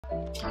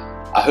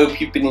I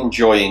hope you've been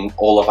enjoying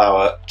all of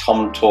our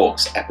Tom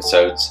Talks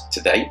episodes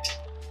to date.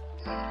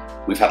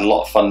 We've had a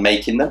lot of fun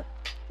making them.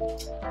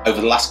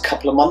 Over the last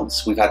couple of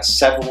months, we've had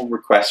several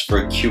requests for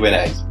a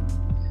Q&A,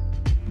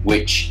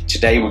 which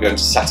today we're going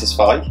to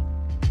satisfy.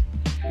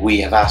 We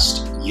have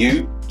asked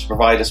you to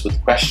provide us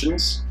with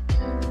questions.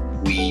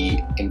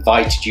 We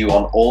invited you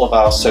on all of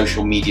our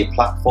social media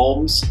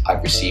platforms.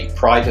 I've received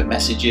private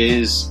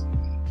messages,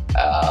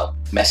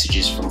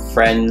 messages from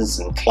friends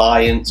and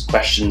clients,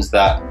 questions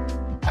that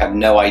I have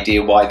no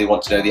idea why they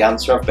want to know the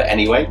answer of, but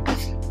anyway,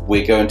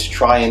 we're going to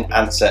try and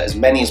answer as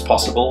many as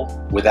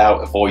possible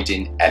without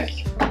avoiding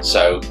any.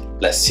 So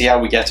let's see how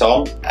we get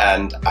on,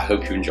 and I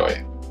hope you enjoy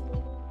it.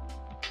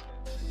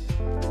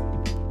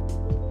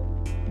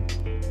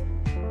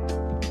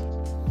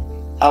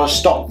 Our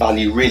stock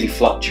value really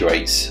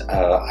fluctuates.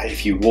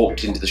 If you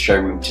walked into the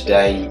showroom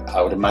today,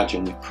 I would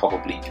imagine we've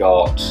probably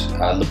got,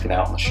 looking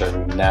out in the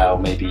showroom now,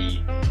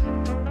 maybe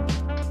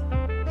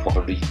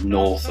probably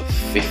north of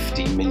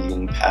 £50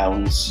 million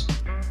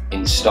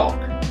in stock.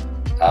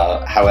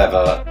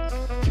 However,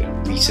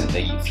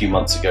 recently, a few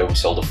months ago, we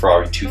sold a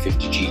Ferrari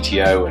 250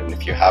 GTO, and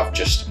if you have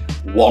just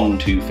one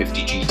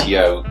 250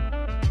 GTO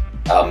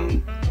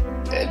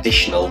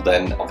additional,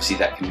 then obviously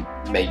that can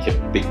make a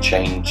big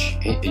change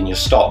in your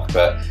stock.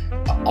 But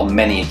on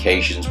many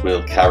occasions,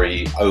 we'll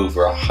carry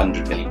over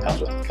 £100 million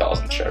worth of cars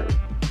in the showroom.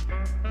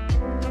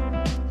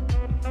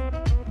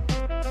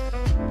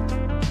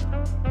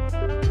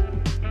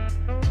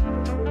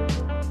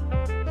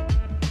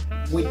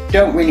 We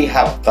don't really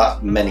have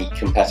that many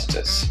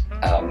competitors.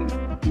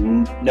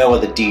 No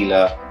other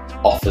dealer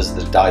offers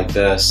the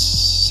diverse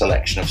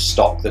selection of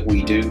stock that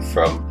we do,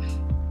 from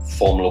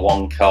Formula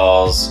One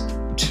cars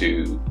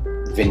to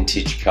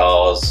vintage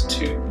cars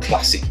to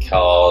classic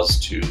cars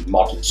to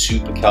modern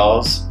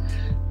supercars.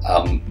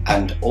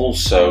 And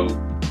also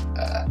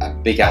a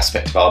big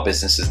aspect of our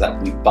business is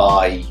that we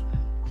buy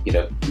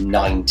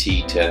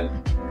 90 to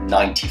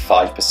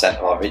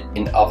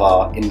 95% of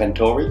our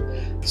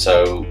inventory,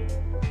 so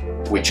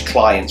which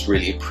clients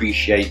really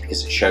appreciate,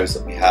 because it shows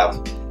that we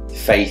have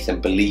faith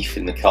and belief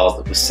in the cars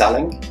that we're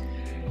selling,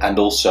 and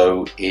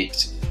also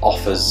it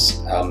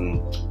offers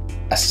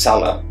a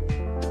seller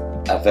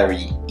a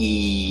very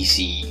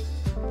easy,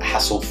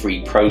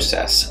 hassle-free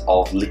process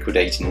of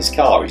liquidating his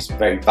car. It's a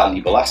very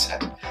valuable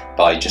asset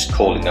by just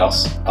calling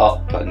us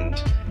up,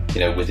 and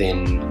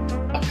within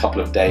a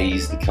couple of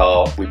days the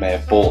car, we may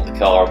have bought the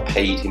car,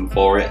 paid him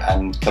for it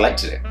and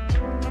collected it.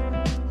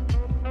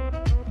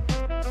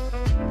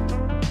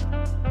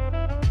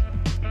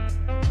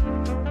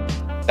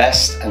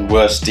 Best and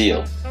worst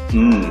deal?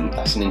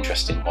 That's an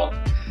interesting one.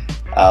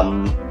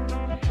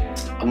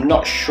 I'm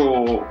not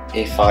sure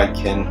if I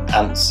can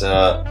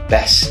answer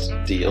best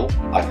deal.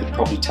 I could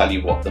probably tell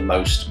you what the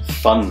most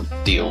fun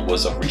deal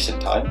was of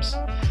recent times.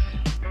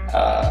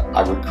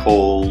 I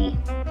recall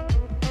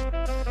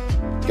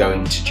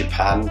going to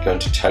Japan, going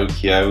to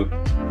Tokyo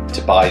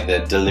to buy the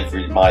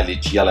delivery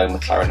mileage yellow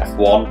McLaren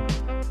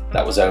F1.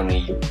 That was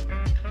only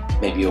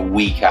maybe a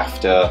week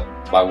after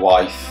my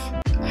wife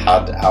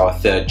had our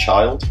third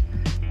child,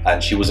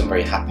 and she wasn't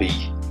very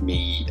happy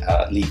me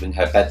leaving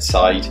her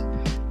bedside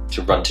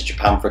to run to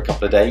Japan for a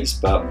couple of days,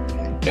 but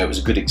it was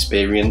a good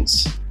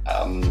experience,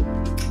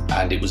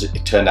 and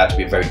it turned out to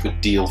be a very good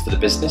deal for the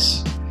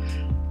business.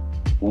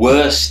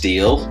 Worst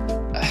deal,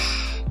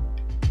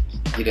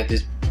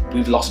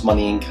 we've lost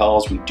money in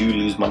cars, we do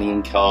lose money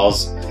in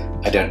cars.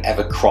 I don't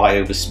ever cry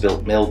over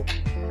spilt milk.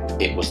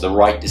 It was the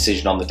right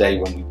decision on the day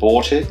when we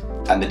bought it,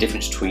 and the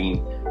difference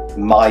between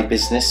my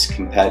business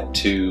compared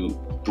to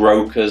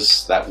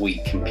brokers that we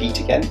compete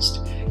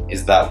against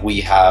is that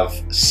we have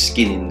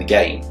skin in the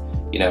game,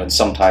 and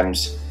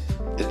sometimes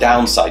the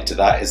downside to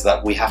that is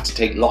that we have to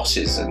take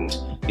losses, and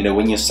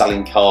when you're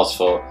selling cars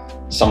for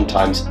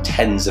sometimes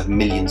tens of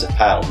millions of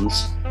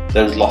pounds,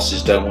 those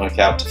losses don't work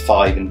out to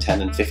 5 and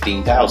 10 and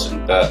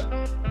 15,000. But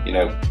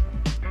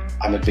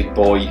I'm a big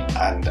boy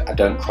and I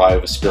don't cry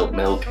over spilt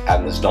milk,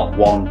 and there's not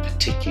one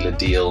particular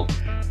deal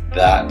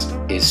that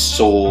is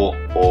sore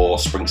or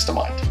springs to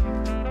mind.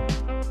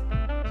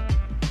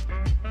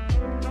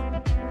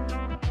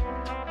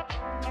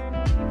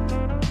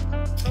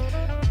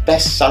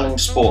 Best selling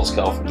sports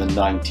car from the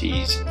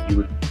 90s, you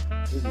would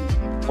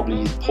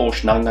probably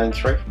Porsche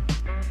 993.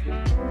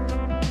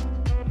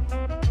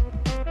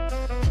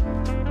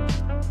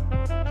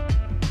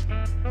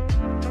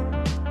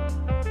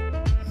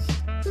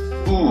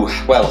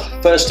 Well,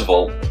 first of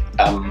all,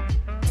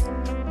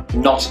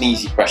 not an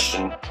easy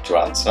question to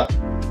answer,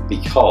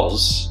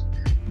 because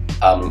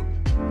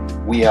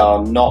we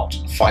are not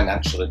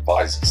financial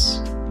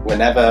advisors.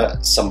 Whenever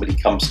somebody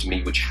comes to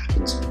me, which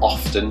happens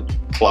often,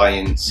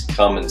 clients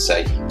come and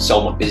say,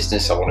 sold my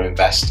business, I want to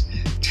invest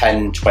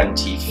 10,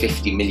 20,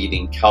 50 million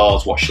in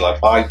cars, what shall I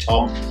buy,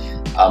 Tom?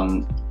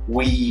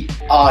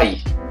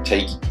 I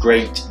take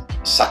great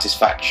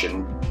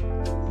satisfaction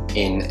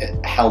in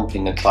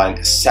helping a client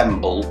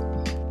assemble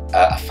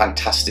a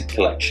fantastic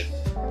collection.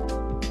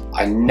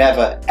 I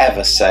never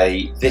ever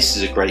say this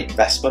is a great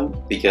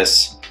investment,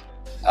 because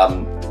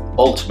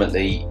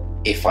ultimately,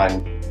 if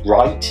I'm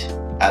right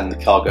and the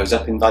car goes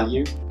up in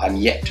value, I'm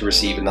yet to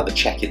receive another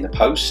check in the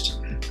post,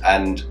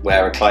 and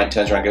where a client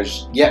turns around and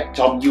goes, "Yeah,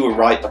 Tom, you were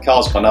right, my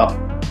car's gone up,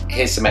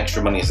 here's some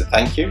extra money as a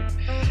thank you."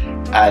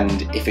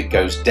 And if it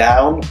goes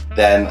down,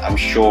 then I'm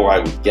sure I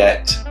would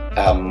get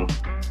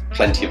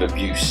plenty of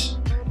abuse,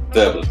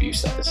 verbal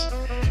abuse that is.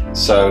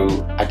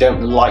 So I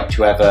don't like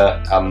to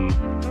ever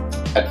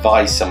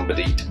advise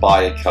somebody to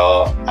buy a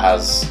car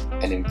as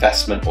an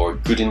investment or a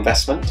good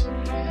investment.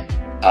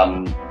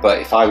 But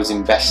if I was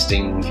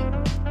investing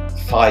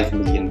 £5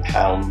 million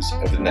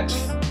over the next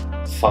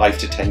 5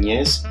 to 10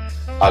 years,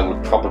 I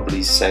would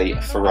probably say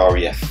a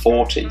Ferrari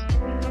F40,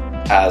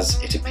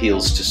 as it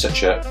appeals to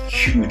such a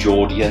huge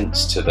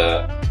audience, to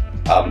the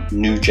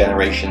new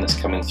generation that's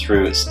coming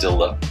through. It's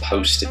still a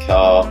poster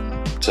car.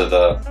 To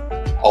the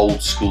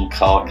old school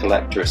car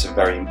collector, it's a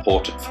very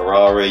important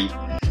Ferrari.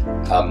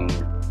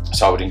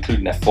 So I would include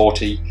an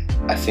F40.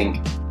 I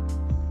think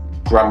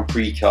Grand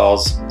Prix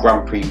cars,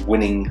 Grand Prix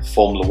winning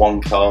Formula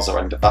 1 cars are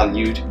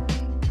undervalued,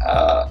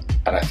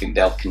 and I think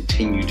they'll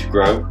continue to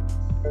grow.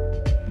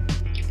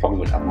 You probably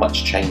wouldn't have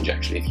much change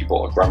actually if you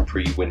bought a Grand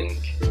Prix winning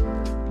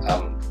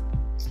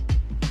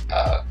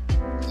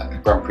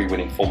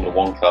Formula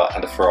 1 car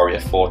and a Ferrari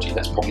F40.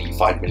 That's probably your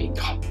 £5 million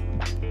car.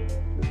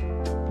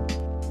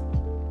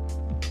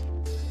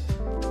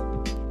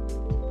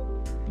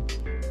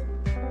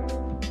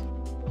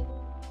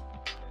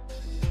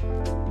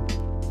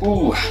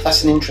 Ooh,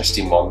 that's an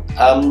interesting one.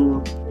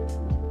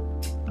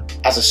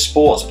 As a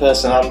sports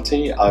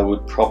personality, I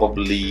would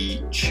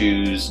probably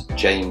choose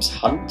James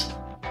Hunt,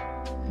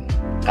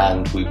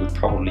 and we would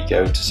probably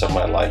go to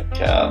somewhere like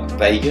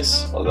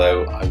Vegas,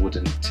 although I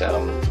wouldn't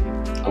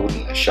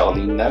let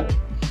Charlene know,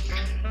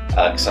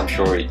 because I'm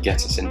sure he'd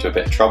get us into a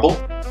bit of trouble.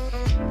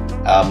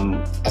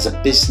 As a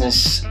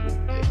business,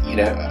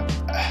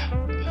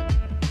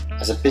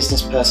 as a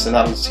business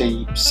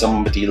personality,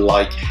 somebody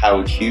like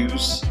Howard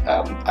Hughes.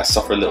 I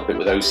suffer a little bit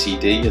with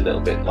OCD, a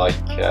little bit like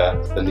I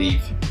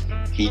believe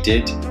he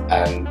did,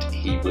 and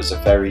he was a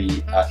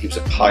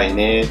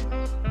pioneer,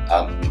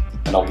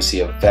 and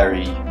obviously a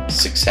very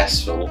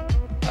successful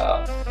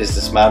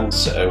businessman.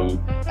 So,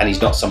 and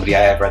he's not somebody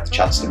I ever had the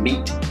chance to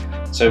meet.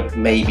 So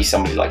maybe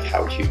somebody like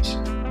Howard Hughes.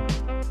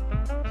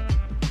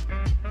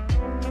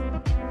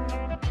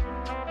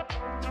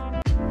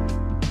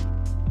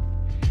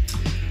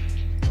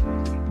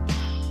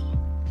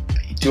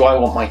 Do I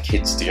want my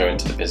kids to go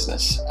into the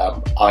business?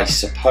 I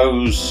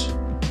suppose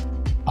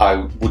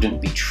I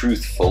wouldn't be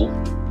truthful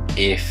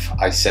if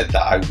I said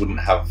that I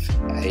wouldn't have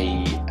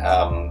a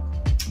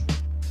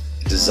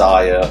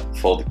desire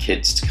for the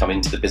kids to come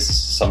into the business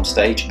at some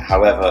stage.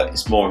 However,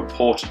 it's more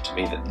important to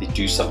me that they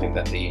do something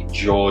that they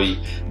enjoy,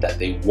 that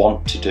they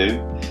want to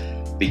do,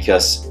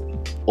 because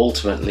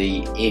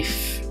ultimately,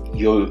 if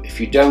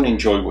you don't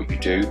enjoy what you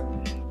do,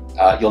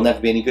 you'll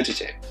never be any good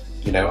at it.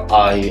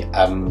 I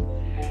am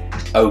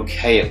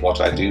okay at what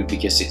I do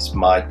because it's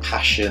my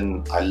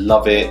passion. I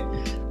love it.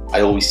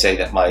 I always say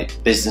that my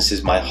business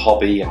is my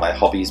hobby and my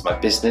hobby is my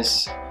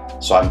business.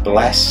 So I'm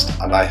blessed,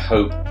 and I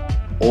hope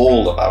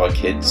all of our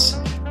kids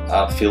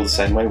feel the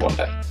same way one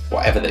day,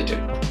 whatever they do.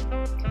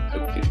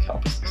 Hopefully the car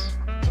business.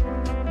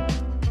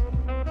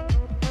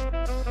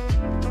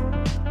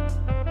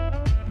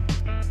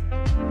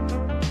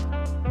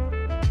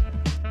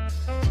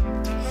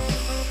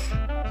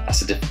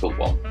 That's a difficult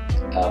one.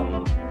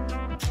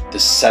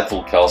 There's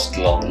several cars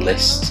still on the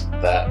list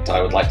that I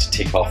would like to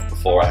tick off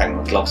before I hang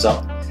my gloves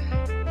up.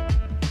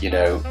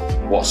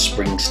 What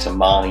springs to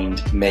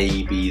mind?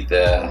 Maybe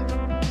the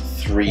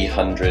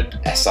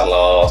 300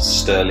 SLR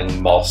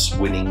Sterling Moss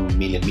winning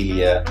Mille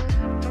Miglia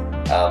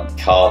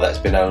car that's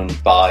been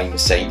owned by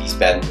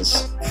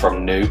Mercedes-Benz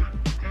from new.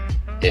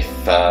 If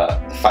the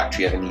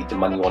factory ever need the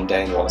money one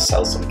day and they want to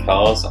sell some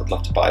cars, I'd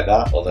love to buy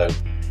that, although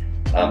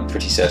I'm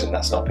pretty certain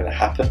that's not going to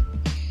happen.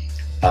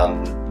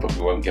 But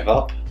we won't give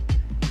up.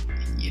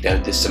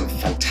 There's some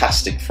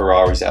fantastic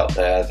Ferraris out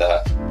there.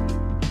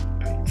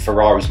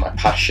 Ferrari's my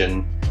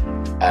passion,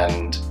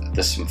 and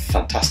there's some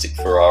fantastic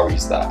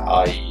Ferraris that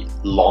I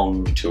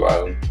long to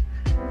own.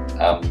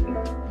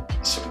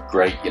 Some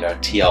great,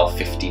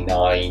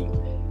 TR59.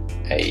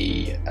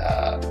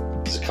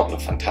 There's a couple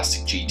of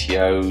fantastic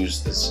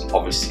GTOs. There's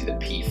obviously the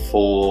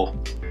P4.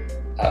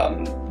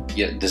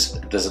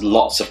 There's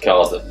lots of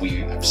cars that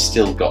we have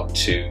still got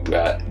to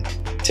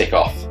tick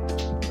off.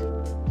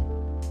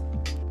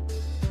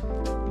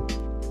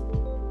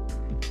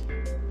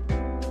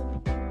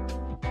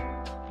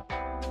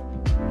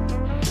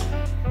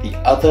 The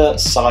other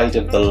side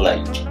of the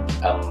lake,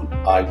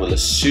 I will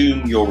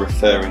assume you're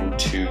referring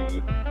to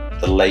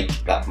the lake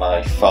that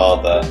my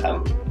father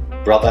and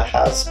brother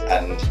has,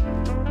 and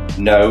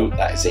no,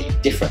 that is a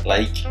different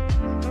lake.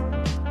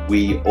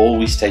 We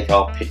always take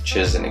our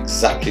pictures in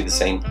exactly the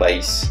same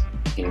place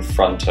in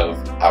front of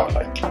our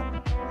lake.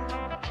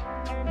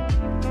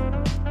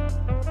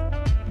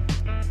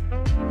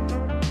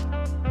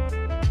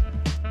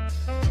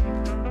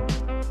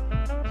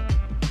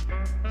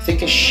 I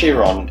think a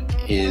Chiron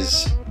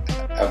is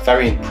a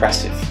very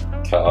impressive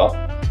car.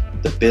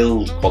 The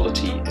build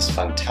quality is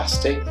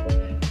fantastic.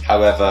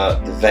 However,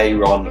 the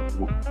Veyron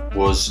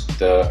was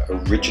the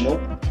original,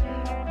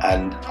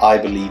 and I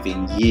believe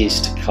in years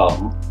to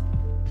come,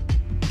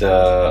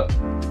 the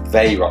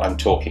Veyron, I'm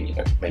talking,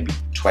 maybe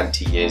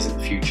 20 years in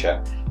the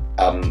future,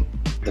 the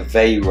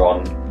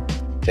Veyron,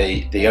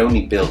 they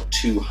only built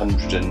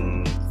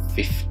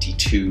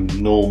 252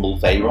 normal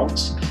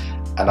Veyrons,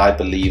 and I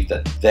believe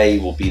that they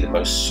will be the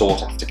most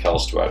sought after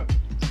cars to own.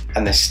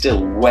 And they're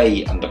still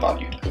way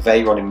undervalued. A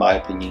Veyron, in my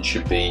opinion,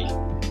 should be,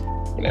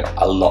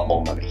 a lot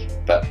more money,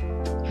 but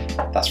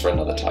that's for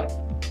another time.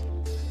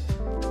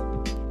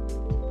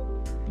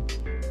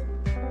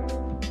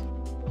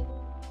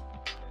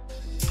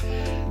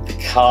 The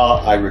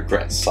car I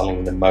regret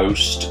selling the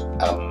most,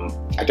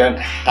 I don't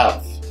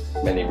have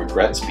many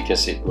regrets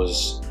because it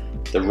was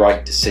the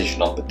right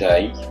decision on the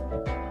day.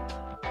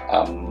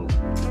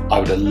 I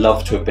would have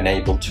loved to have been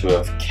able to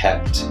have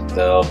kept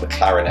the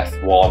McLaren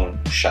F1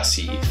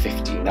 chassis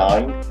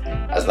 59,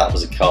 as that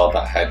was a car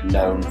that I had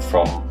known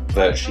from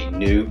virtually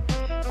new.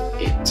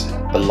 It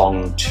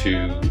belonged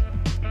to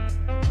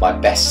my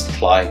best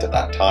client at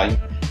that time,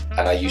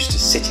 and I used to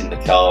sit in the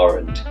car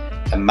and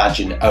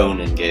imagine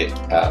owning it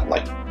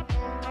like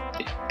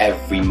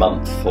every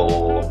month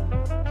for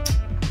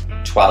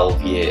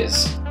 12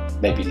 years,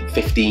 maybe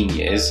 15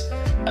 years,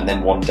 and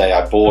then one day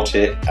I bought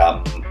it,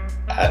 and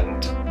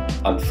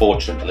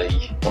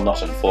unfortunately, well,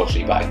 not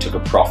unfortunately, but I took a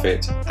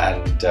profit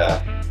and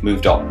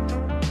moved on.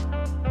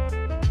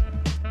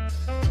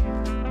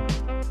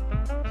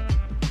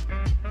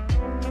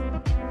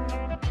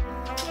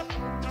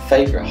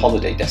 Favourite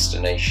holiday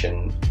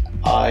destination?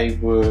 I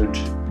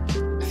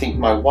think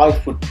my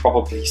wife would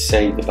probably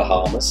say the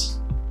Bahamas,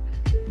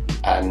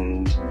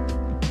 and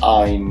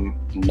I'm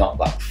not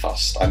that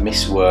fussed. I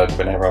miss work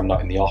whenever I'm not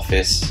in the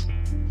office.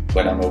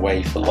 When I'm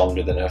away for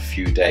longer than a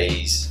few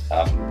days,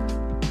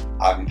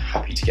 I'm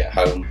happy to get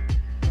home.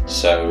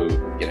 So,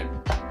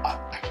 I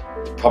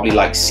probably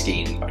like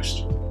skiing the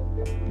most.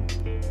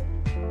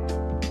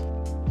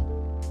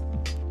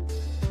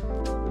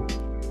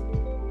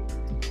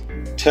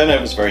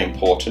 Turnover is very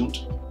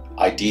important.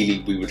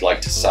 Ideally, we would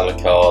like to sell a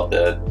car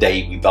the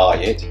day we buy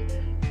it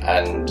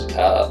and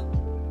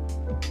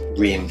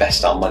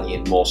reinvest our money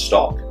in more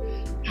stock.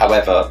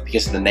 However,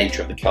 because of the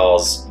nature of the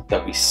cars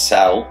that we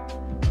sell,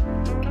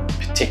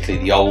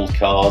 particularly the old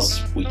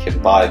cars, we can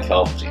buy a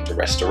car, put it into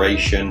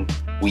restoration,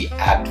 we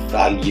add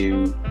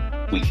value,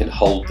 we can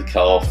hold the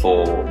car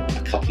for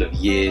a couple of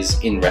years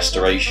in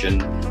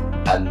restoration,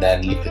 and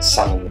then look at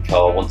selling the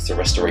car once the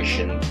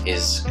restoration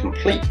is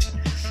complete.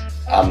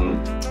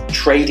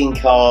 Trading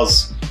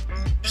cars,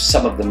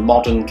 some of the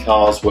modern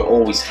cars, we're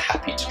always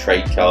happy to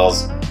trade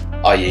cars,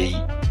 i.e.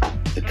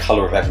 the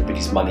colour of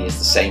everybody's money is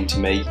the same to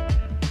me.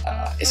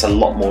 It's a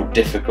lot more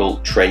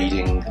difficult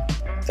trading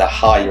the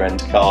higher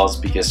end cars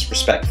because,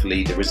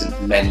 respectfully, there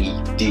isn't many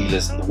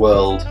dealers in the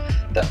world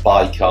that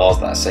buy cars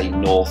that are, say,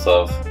 north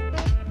of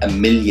 £1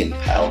 million,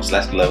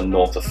 let alone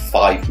north of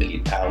 £5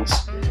 million.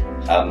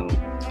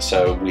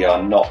 So we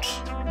are not,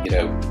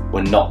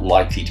 we're not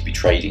likely to be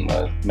trading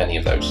many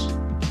of those.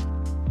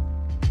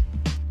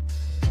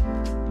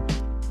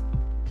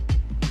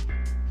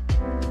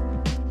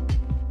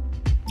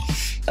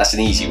 That's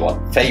an easy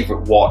one.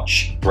 Favourite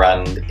watch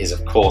brand is,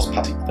 of course,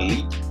 Patek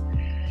Philippe.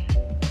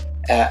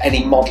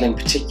 Any model in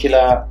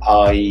particular?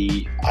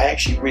 I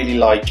actually really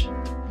like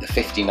the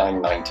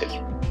 5990.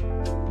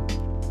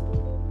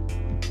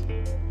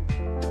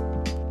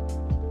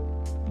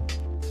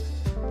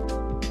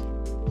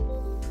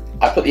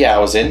 I put the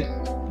hours in.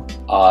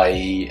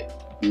 I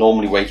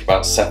normally wake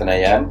about 7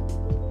 AM.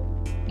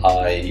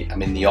 I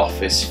am in the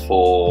office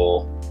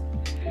for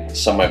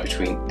somewhere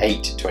between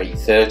 8 to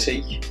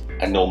 8:30.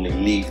 I normally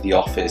leave the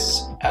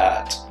office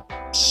at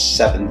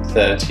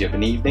 7:30 of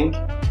an evening.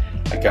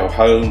 I go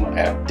home, I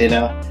have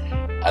dinner,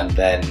 and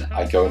then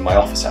I go in my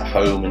office at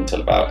home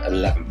until about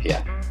 11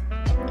 PM.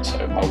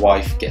 So my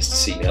wife gets to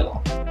see me a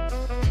lot.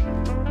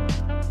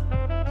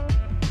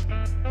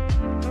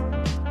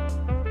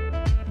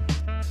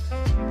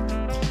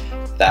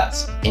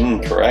 That's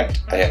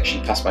incorrect. I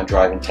actually passed my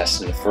driving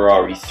test in a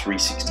Ferrari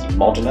 360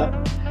 Modena.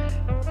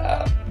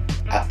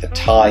 At the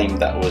time,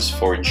 that was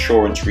for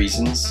insurance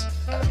reasons.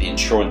 The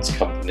insurance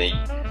company,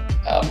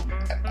 I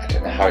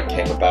don't know how it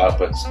came about,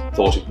 but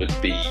thought it would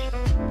be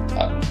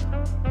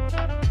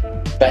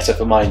better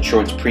for my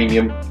insurance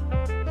premium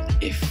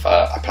if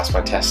I passed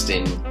my test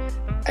in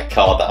a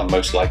car that I'm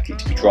most likely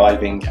to be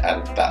driving,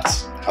 and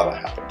that's how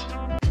that happened.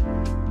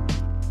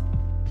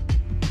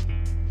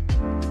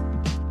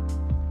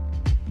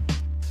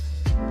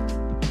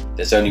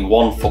 There's only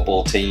one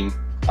football team,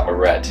 I'm a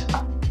Red.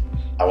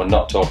 And we're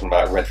not talking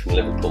about Red from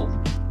Liverpool,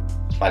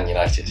 Man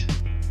United.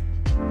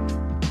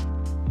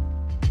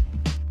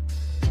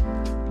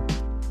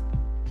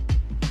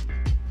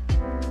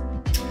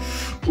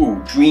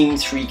 Ooh, dream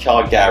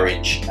 3-car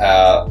garage.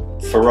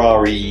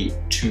 Ferrari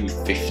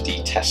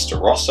 250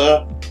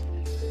 Testarossa,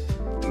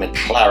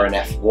 McLaren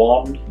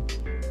F1,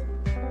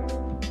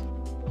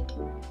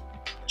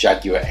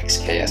 Jaguar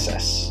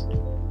XKSS.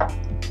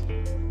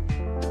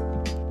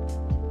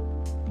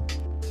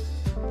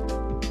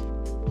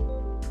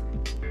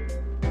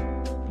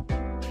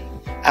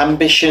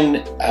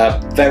 Ambition,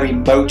 very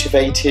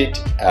motivated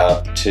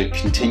to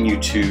continue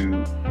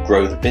to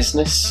grow the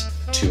business,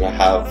 to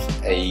have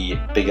a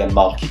bigger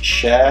market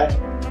share,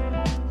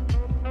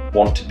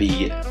 want to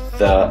be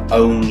the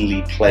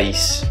only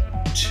place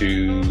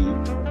to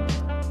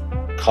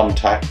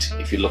contact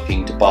if you're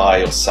looking to buy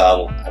or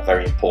sell a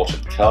very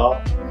important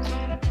car,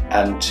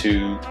 and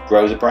to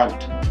grow the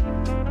brand.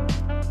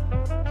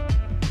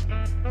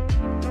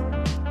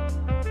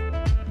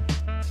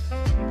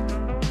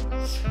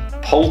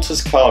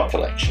 Poulter's car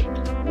collection.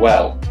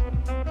 Well,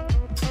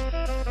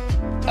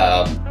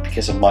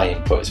 because of my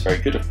input, it's very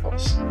good, of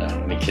course. No,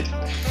 I'm only kidding.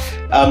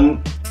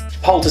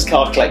 Poulter's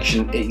car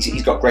collection,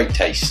 he's got great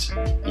taste.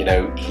 You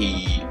know,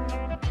 he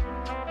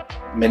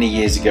many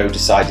years ago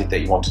decided that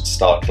he wanted to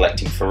start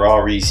collecting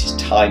Ferraris. His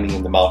timing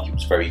in the market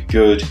was very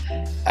good,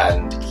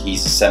 and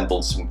he's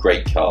assembled some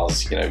great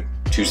cars. You know,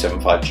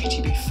 275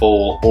 GTB4,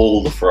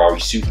 all the Ferrari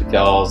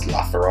supercars,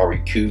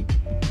 LaFerrari Coupe,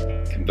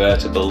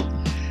 convertible.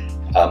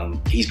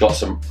 He's got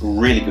some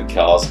really good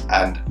cars,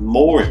 and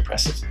more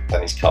impressive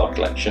than his car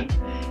collection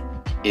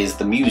is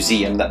the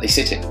museum that they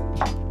sit in.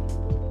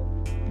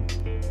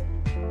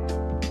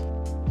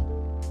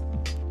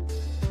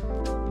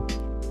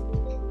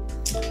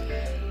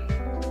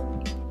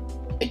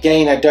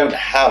 Again, I don't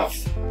have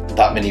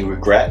that many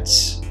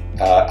regrets.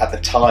 At the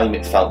time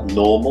it felt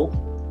normal.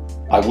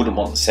 I wouldn't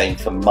want the same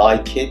for my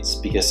kids,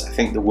 because I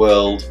think the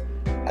world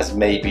has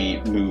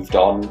maybe moved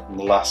on in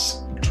the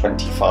last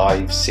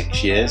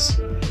 6 years.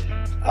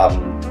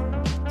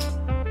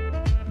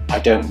 I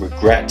don't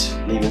regret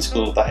leaving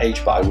school at that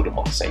age, but I wouldn't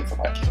want the same for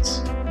my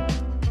kids.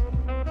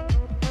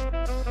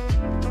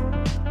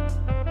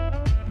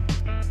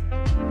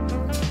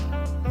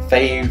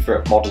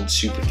 Favourite modern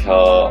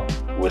supercar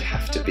would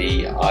have to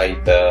be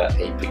either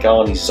a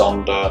Pagani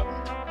Zonda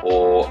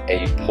or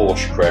a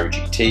Porsche Carrera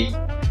GT,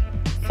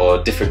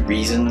 for different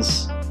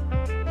reasons.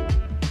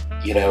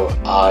 You know,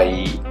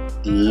 I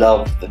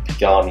love the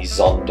Pagani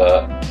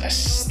Zonda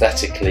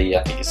aesthetically.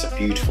 I think it's a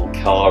beautiful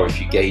car. If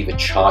you gave a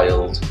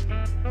child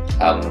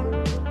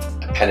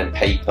a pen and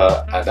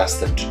paper and asked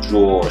them to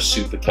draw a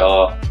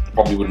supercar, they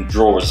probably wouldn't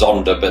draw a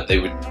Zonda, but they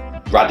would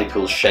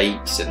radical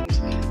shapes. And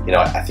you know,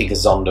 I think a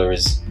Zonda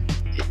is,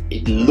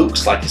 it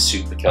looks like a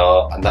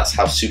supercar, and that's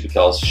how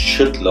supercars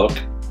should look.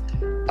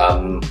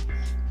 And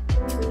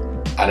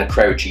a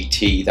Carrera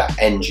GT, that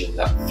engine,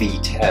 that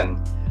V10,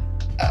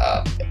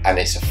 and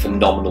it's a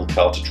phenomenal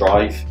car to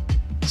drive.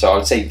 So I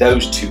would say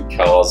those two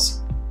cars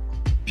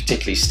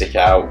particularly stick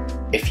out.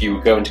 If you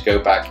were going to go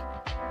back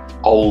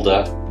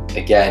older,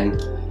 again,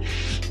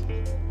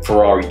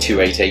 Ferrari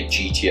 288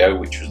 GTO,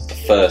 which was the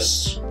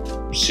first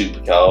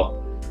supercar.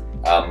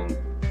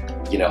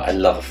 You know, I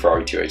love a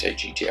Ferrari 288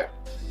 GTO.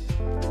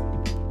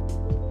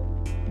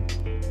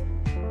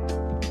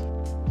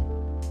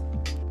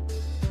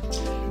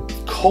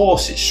 Of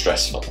course it's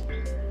stressful.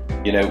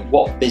 You know,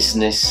 what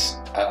business,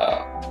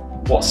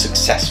 what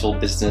successful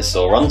business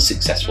or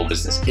unsuccessful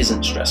business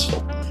isn't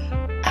stressful?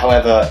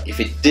 However, if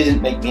it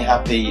didn't make me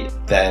happy,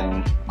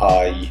 then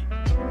I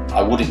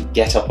wouldn't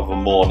get up of a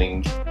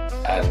morning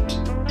and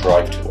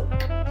drive to work.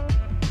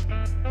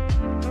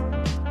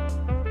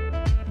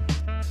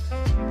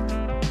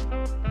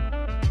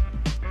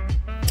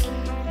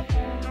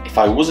 If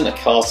I wasn't a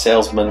car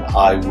salesman,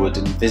 I would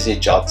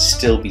envisage I'd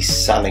still be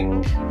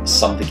selling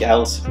something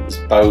else. If it was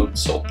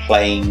boats or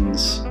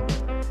planes,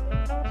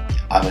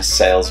 I'm a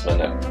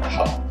salesman at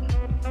heart.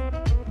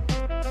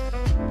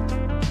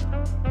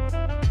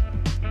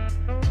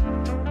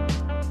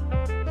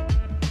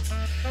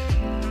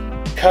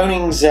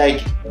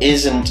 Koenigsegg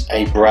isn't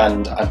a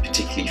brand I'm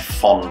particularly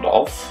fond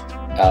of.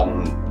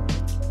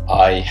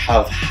 I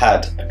have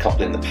had a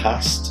couple in the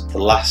past. The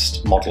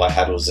last model I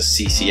had was a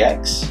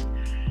CCX,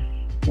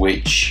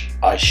 which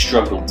I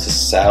struggled to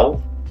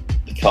sell.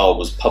 The car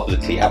was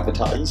publicly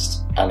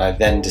advertised, and I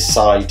then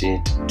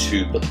decided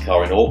to put the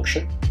car in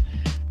auction.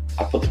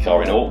 I put the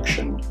car in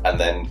auction, and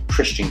then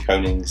Christian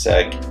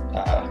Koenigsegg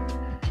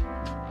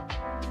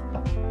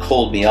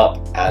called me up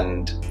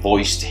and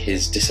voiced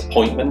his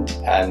disappointment,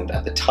 and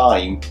at the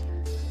time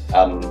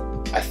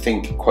I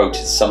think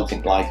quoted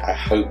something like, "I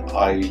hope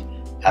I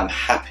am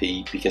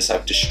happy because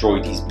I've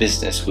destroyed his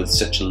business with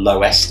such a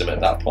low estimate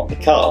that I put on the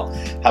car."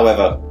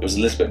 However, it was a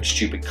little bit of a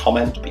stupid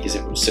comment, because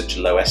if it was such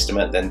a low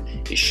estimate, then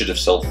it should have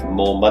sold for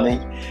more money,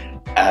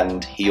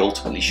 and he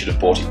ultimately should have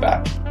bought it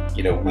back.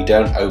 You know, we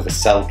don't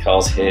oversell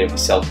cars here, we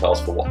sell cars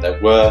for what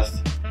they're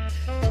worth.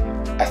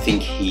 I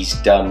think he's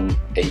done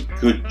a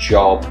good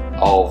job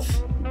of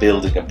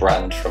building a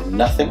brand from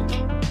nothing,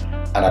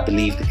 and I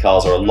believe the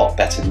cars are a lot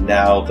better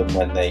now than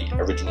when they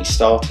originally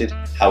started.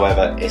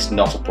 However, it's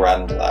not a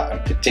brand that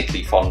I'm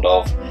particularly fond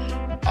of,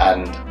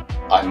 and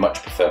I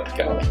much prefer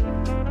Pagani.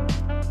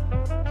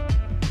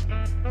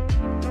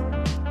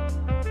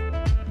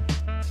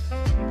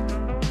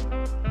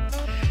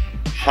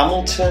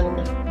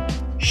 Hamilton,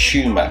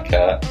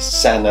 Schumacher,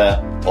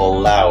 Senna or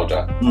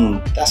Lauda?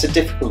 That's a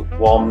difficult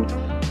one.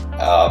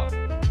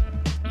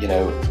 You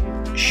know,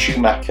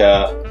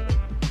 Schumacher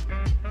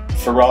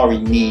Ferrari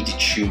needed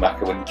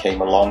Schumacher when he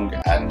came along,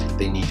 and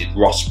they needed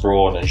Ross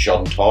Brawn and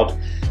Jean Todt.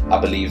 I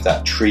believe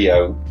that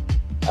trio,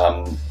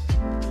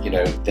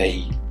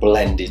 they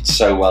blended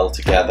so well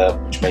together,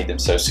 which made them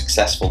so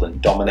successful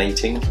and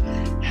dominating.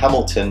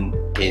 Hamilton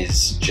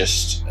is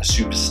just a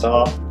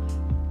superstar.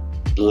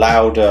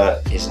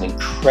 Lauda is an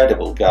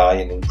incredible guy,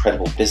 an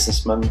incredible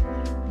businessman,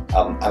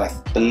 and I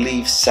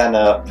believe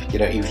Senna,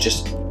 he was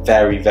just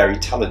very, very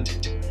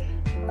talented.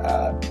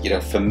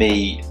 For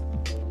me,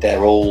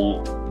 they're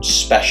all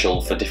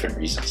special for different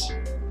reasons.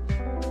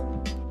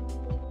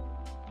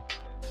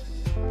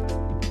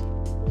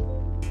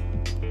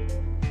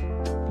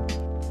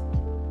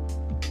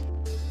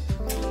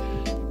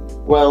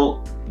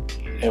 Well,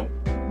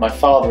 my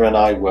father and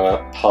I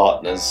were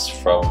partners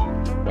from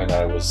when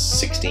I was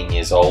 16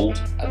 years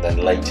old, and then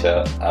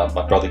later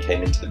my brother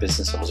came into the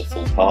business and was a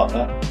full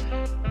partner.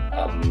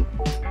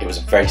 It was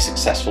a very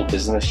successful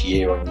business.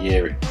 Year on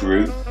year it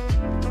grew,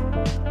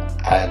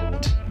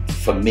 and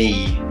for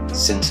me,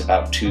 since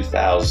about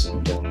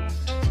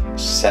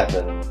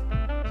 2007,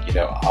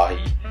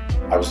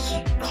 I was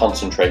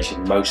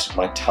concentrating most of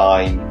my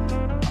time.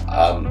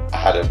 I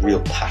had a real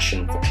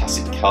passion for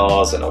classic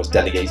cars, and I was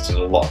dedicating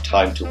a lot of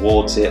time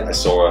towards it. I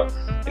saw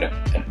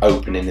an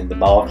opening in the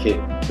market,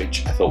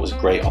 which I thought was a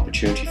great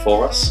opportunity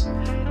for us.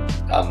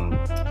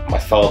 My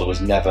father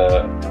was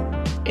never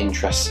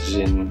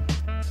interested in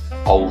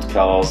old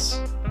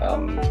cars.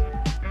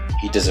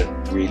 He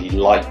doesn't really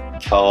like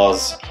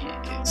cars.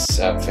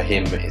 For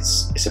him,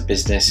 it's a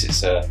business.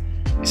 It's a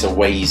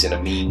ways and a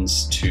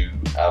means to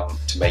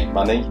make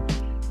money.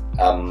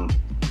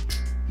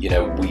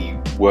 We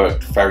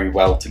worked very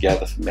well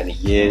together for many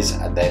years,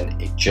 and then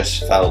it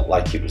just felt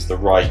like it was the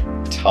right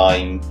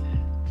time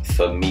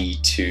for me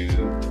to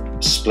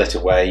split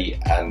away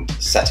and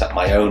set up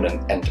my own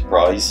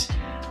enterprise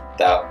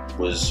that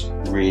was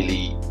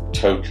really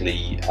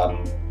totally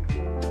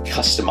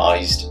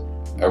customized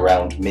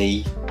around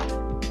me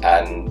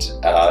and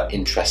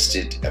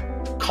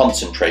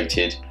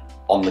concentrated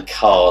on the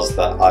cars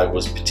that I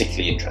was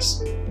particularly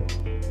interested in.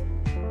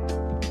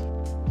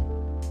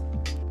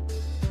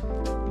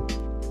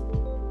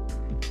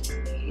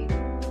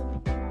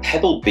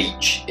 Pebble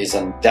Beach is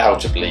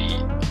undoubtedly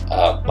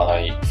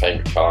my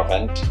favourite car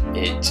event.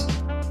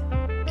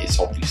 It's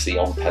obviously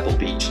on Pebble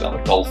Beach, and I'm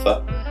a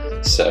golfer,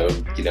 so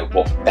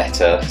what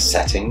better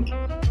setting.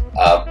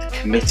 The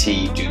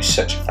committee do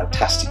such a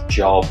fantastic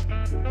job.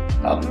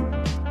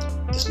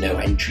 There's no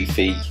entry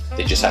fee.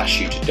 They just ask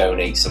you to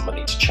donate some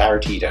money to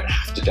charity. You don't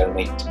have to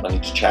donate money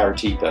to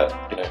charity, but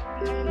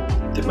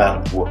the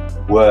amount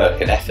of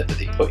work and effort that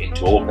they put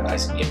into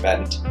organising the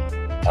event,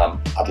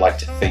 I'd like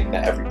to think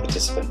that every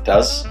participant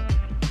does.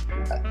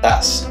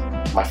 That's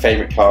my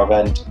favourite car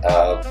event.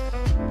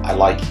 I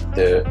like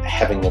the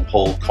Heaven and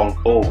Hall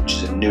Concours, which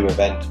is a new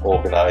event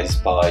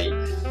organised by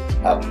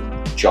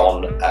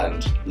John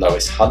and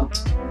Lois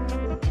Hunt.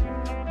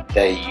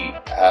 They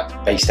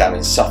based down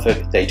in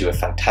Suffolk. They do a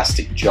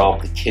fantastic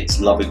job. The kids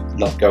love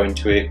going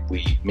to it.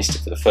 We missed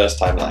it for the first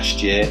time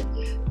last year,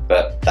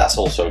 but that's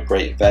also a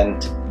great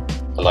event.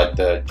 I like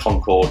the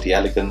Concours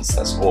d'Elegance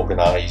that's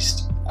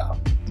organised.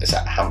 It's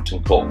at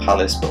Hampton Court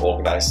Palace, but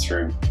organised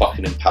through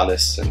Buckingham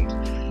Palace, and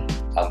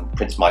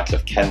Prince Michael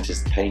of Kent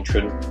is the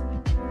patron.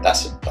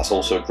 That's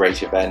also a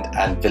great event.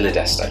 And Villa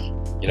d'Este.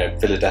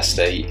 Villa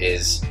d'Este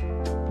is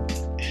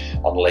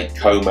on Lake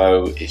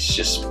Como. It's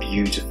just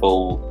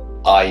beautiful.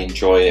 I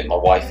enjoy it, my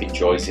wife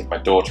enjoys it, my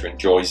daughter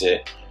enjoys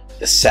it.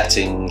 The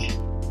setting,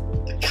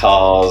 the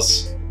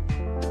cars,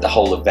 the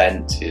whole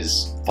event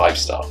is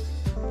 5-star.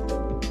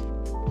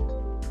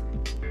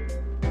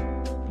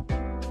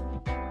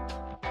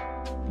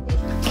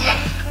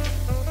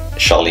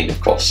 Charlene, of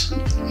course.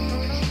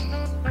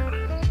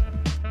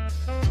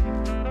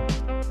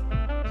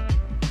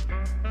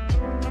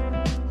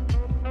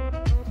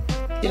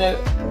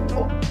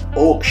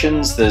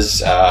 Auctions,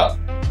 there's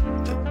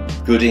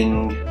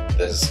Gooding,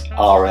 there's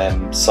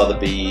RM,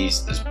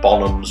 Sotheby's, there's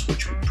Bonhams,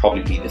 which would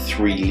probably be the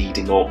 3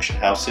 leading auction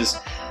houses.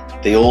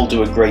 They all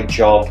do a great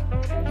job.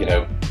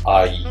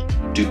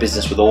 I do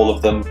business with all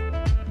of them.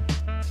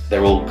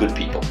 They're all good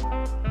people.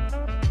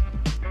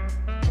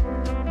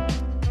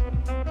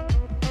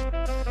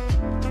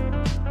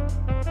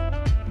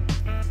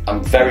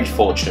 I'm very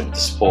fortunate with the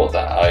support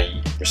that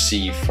I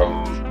receive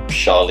from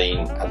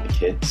Charlene and the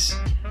kids.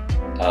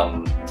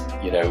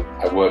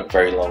 I work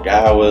very long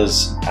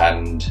hours,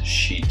 and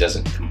she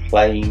doesn't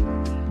complain.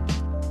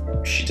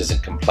 She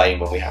doesn't complain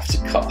when we have to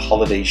cut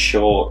holidays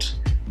short.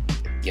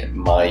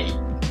 My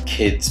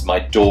kids, my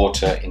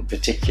daughter in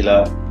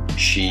particular,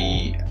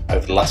 she,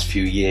 over the last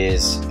few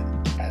years,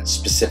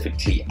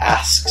 specifically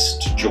asks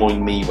to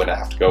join me when I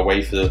have to go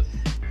away for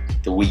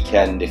the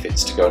weekend. If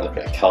it's to go look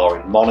at a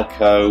car in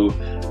Monaco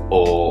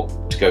or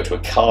to go to a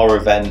car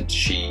event,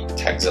 she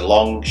tags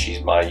along.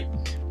 She's my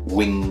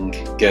wing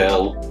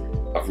girl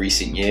of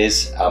recent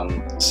years.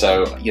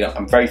 So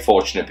I'm very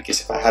fortunate, because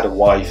if I had a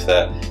wife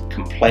that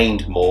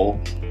complained more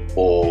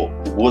or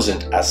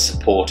wasn't as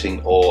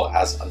supporting or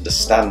as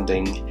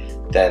understanding,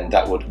 then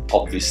that would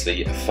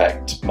obviously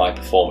affect my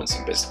performance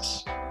in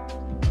business.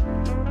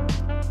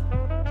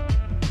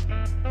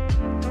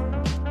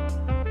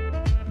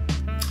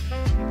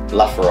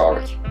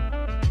 LaFerrari.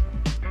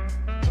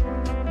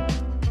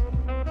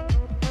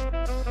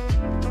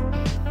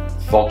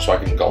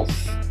 Volkswagen Golf.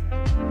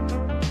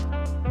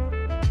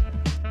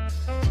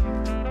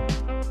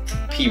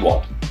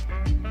 P1.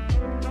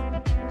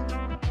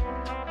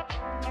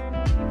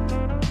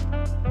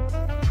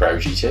 Pro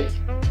GT.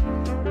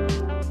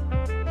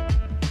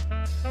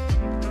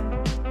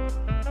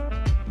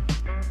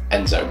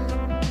 Enzo.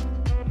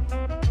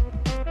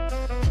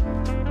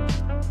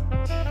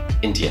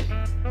 Indian.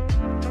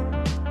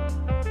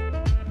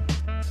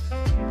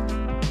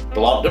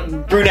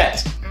 Blonde.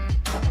 Brunette.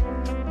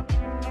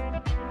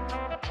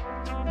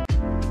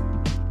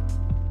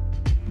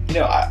 You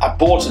know, I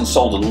bought and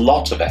sold a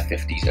lot of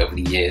F50s over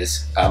the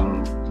years.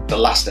 The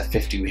last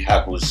F50 we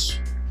had was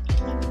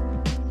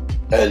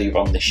earlier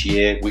on this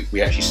year.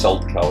 We actually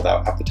sold the car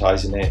without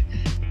advertising it.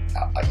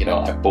 You know,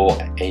 I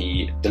bought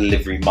a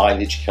delivery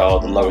mileage car,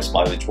 the lowest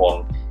mileage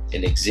one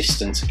in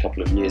existence, a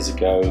couple of years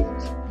ago.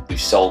 We've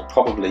sold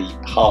probably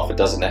half a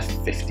dozen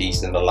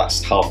F50s in the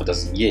last half a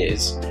dozen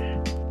years.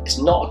 It's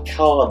not a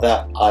car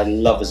that I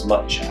love as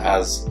much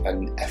as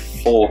an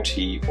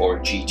F40 or a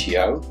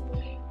GTO.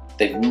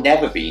 They've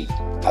never been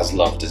as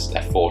loved as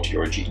an F40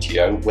 or a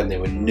GTO. When they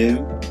were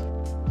new,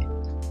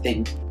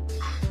 they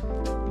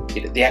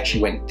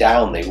actually went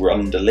down. They were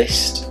under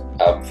list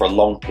for a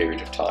long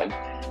period of time.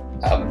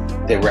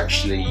 They were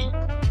actually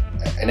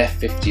an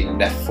F50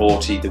 and an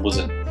F40. There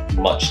wasn't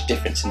much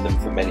difference in them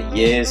for many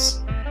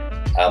years.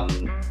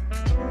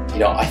 You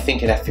know, I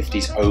think an F50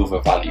 is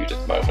overvalued at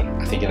the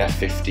moment. I think an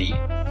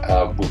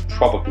F50 will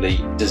probably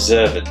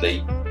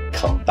deservedly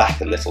come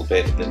back a little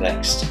bit in the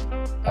next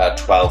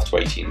 12 to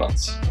 18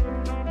 months.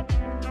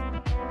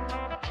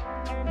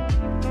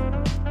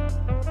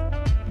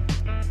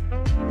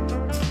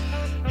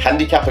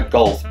 Handicap at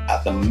golf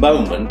at the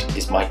moment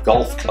is my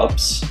golf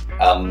clubs.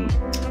 My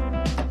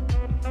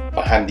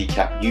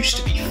handicap used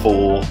to be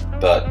 4,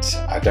 but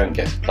I don't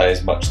get to play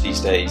as much these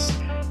days,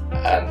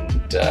 and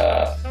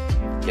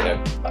you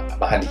know,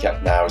 my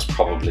handicap now is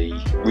probably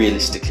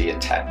realistically a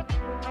 10.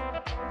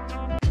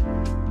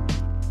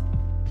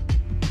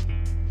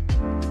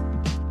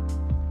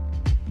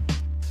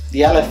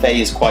 The LFA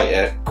is quite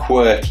a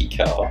quirky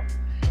car.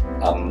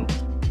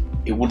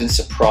 It wouldn't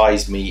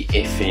surprise me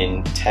if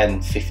in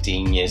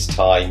 10-15 years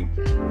time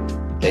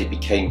they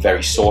became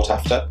very sought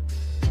after.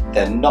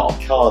 They're not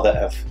a car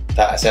that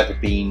has ever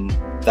been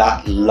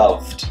that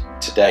loved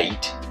to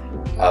date,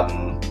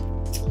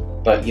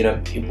 but you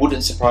know, it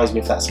wouldn't surprise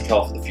me if that's a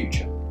car for the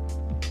future.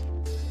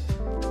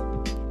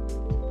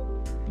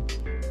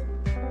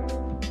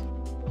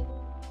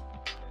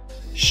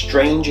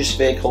 Strangest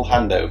vehicle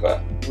handover.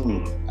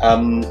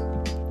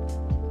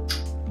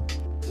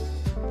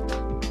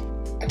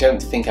 I don't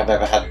think I've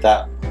ever had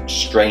that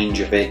strange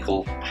a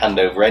vehicle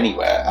handover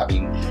anywhere. I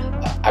mean,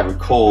 I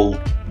recall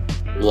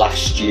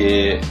last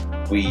year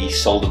we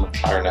sold a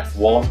McLaren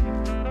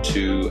F1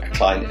 to a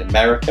client in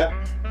America,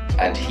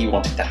 and he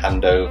wanted to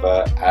hand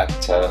over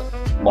at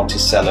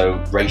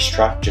Monticello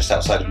racetrack just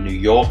outside of New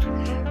York,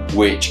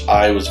 which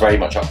I was very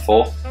much up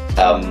for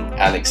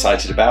and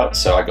excited about.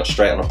 So I got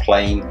straight on a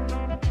plane.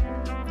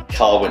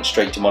 Car went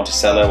straight to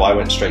Monticello, I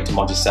went straight to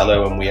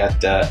Monticello, and we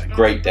had a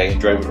great day and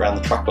drove it around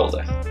the track all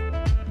day.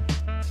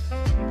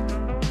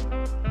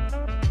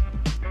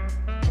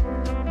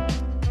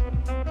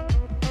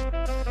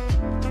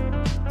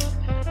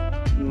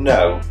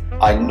 No,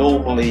 I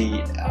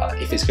normally,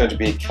 if it's going to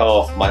be a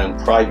car for my own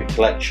private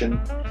collection,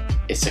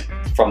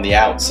 from the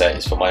outset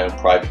it's for my own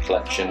private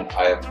collection.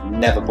 I have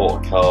never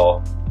bought a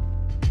car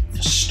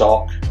for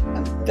stock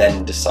and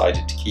then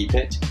decided to keep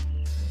it.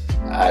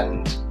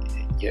 And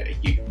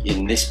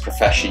in this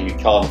profession, you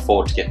can't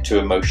afford to get too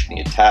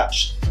emotionally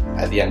attached.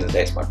 At the end of the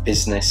day, it's my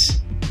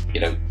business.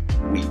 You know,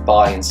 we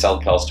buy and sell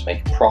cars to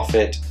make a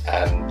profit,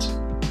 and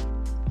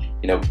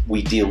you know,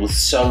 we deal with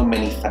so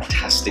many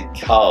fantastic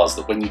cars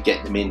that when you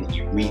get them in,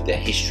 you read their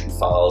history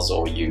files,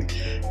 or you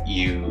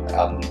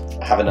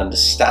have an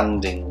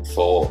understanding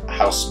for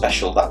how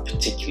special that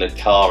particular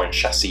car and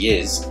chassis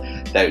is,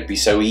 that it would be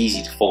so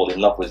easy to fall in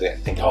love with it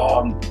and think, oh,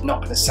 I'm not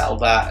going to sell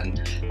that,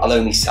 and I'll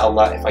only sell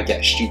that if I get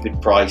a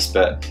stupid price.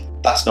 But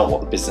that's not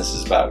what the business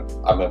is about.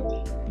 I'm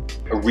a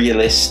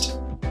realist.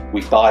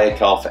 We buy a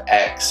car for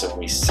X and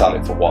we sell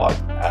it for Y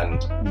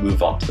and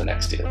move on to the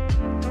next deal.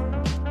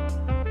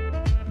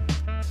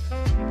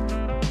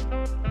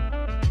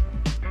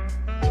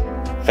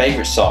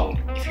 Favourite song?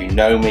 If you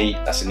know me,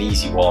 that's an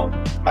easy one.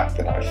 Mac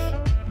the Knife.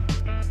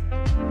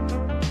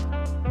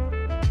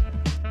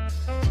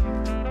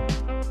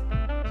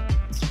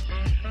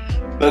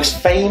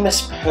 Most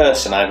famous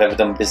person I've ever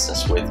done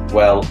business with?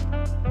 Well,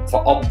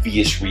 for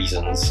obvious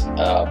reasons,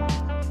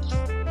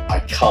 I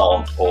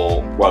can't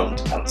or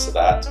won't answer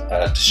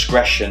that.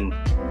 Discretion,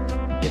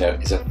 you know,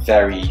 is a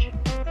very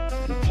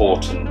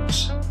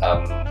important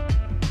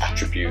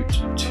attribute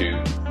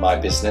to my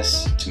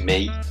business, to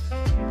me.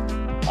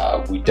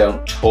 We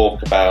don't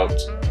talk about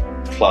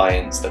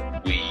clients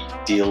that we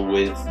deal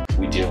with.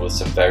 We deal with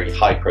some very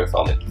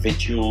high-profile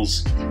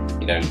individuals,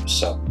 you know,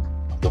 some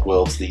of the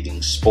world's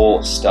leading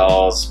sports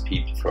stars,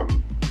 people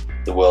from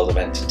the world of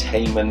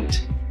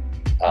entertainment,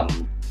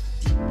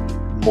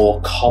 more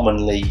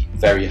commonly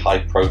very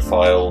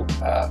high-profile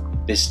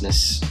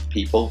business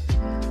people.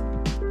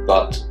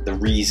 But the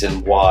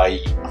reason why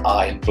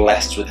I'm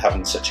blessed with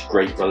having such a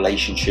great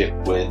relationship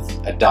with,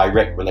 a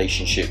direct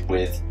relationship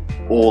with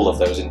all of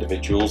those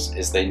individuals,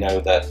 is they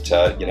know that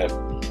you know,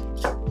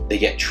 they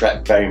get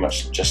treated very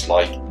much just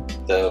like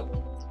the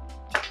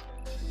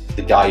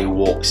guy who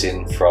walks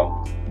in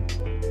from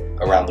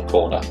around the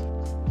corner.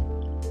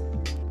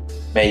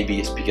 Maybe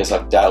it's because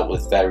I've dealt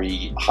with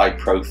very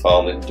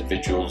high-profile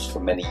individuals for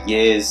many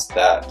years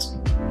that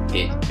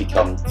it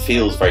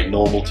feels very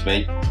normal to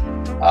me.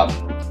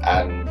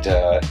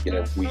 You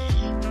know,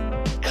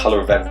 the colour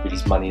of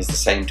everybody's money is the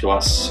same to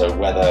us. So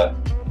whether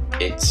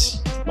it's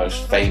the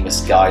most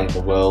famous guy in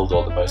the world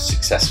or the most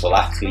successful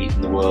athlete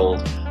in the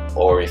world,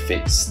 or if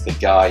it's the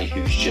guy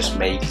who's just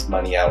made his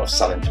money out of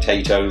selling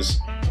potatoes,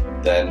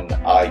 then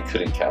I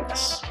couldn't care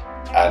less.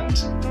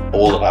 And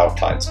all of our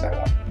clients know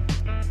that.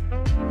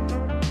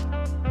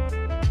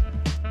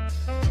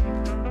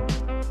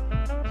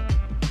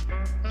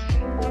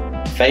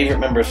 Favourite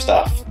member of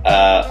staff?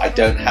 I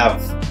don't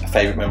have a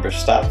favourite member of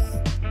staff.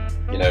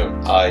 You know,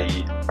 I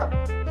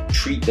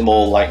treat them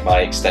all like my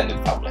extended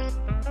family.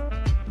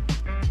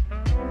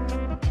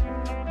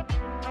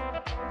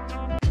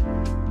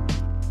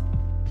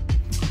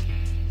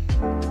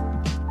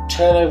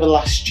 Turnover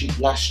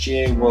last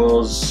year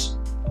was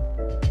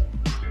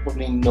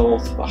probably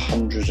north of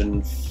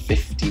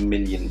 £150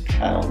 million.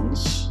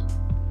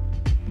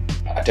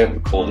 I don't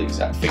recall the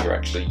exact figure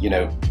actually. You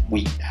know,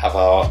 we have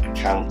our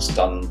accounts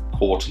done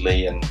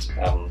quarterly, and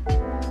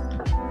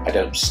I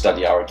don't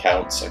study our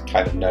accounts. I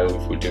kind of know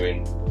if we're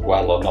doing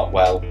well or not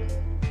well,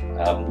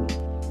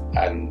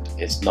 and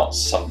it's not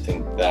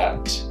something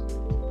that,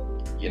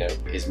 you know,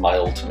 is my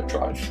ultimate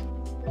drive.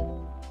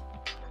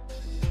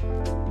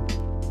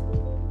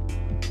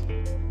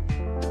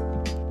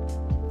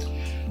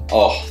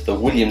 Oh, the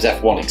Williams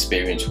F1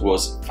 experience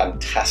was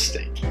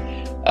fantastic.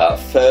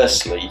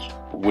 Firstly,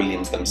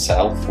 Williams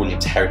themselves,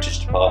 Williams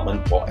Heritage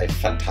Department, what a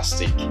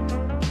fantastic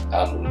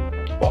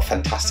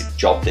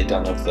job they've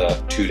done of the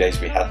 2 days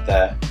we had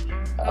there.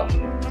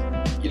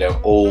 You know,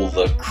 all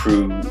the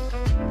crew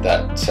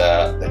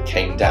that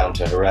came down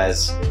to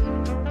Jerez.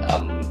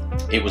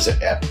 It was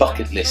a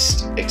bucket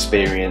list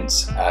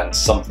experience and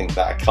something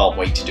that I can't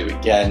wait to do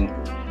again.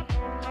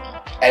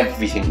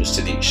 Everything was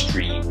to the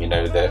extreme, you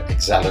know, the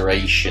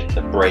acceleration,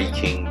 the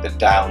braking, the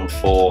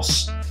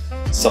downforce,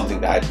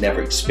 something that I'd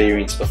never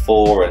experienced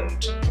before.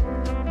 And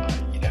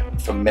you know,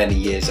 for many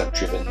years I've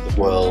driven the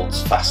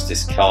world's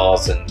fastest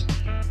cars, and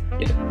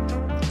you know,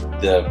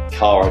 the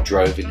car I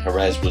drove in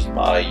Jerez was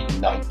my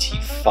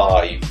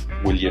 '95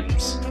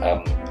 Williams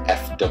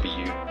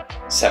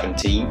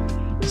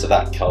FW17. So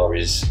that car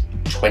is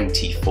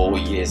 24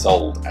 years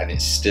old and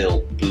it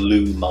still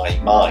blew my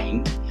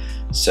mind.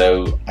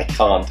 So I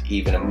can't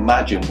even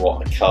imagine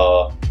what a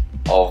car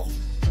of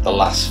the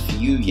last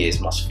few years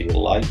must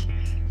feel like.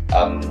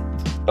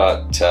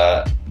 But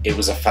it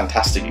was a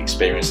fantastic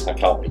experience and I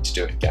can't wait to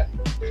do it again.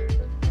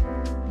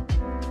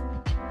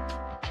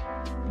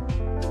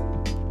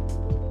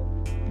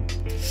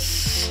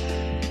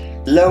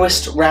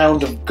 Lowest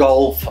round of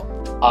golf,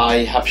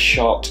 I have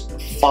shot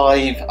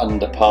 5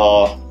 under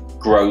par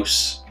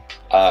gross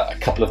a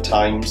couple of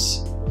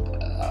times.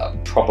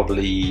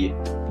 Probably, you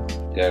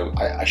know,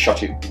 I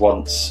shot it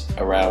once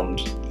around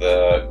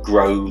the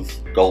Grove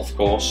golf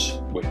course,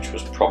 which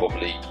was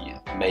probably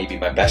maybe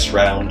my best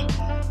round.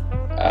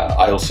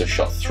 I also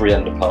shot 3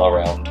 under par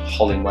around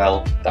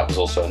Hollingwell. That was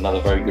also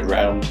another very good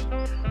round,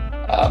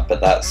 but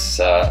that's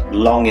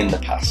long in the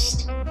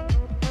past.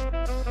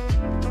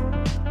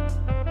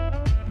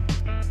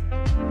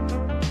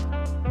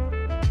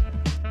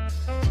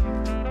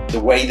 The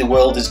way the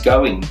world is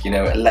going, you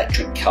know,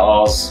 electric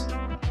cars,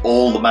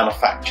 all the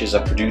manufacturers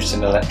are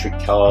producing electric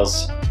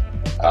cars.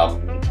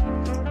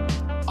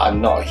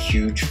 I'm not a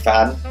huge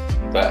fan,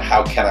 but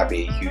how can I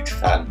be a huge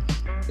fan?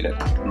 You know,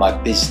 my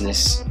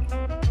business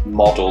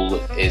model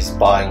is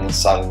buying and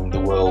selling the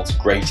world's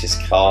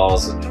greatest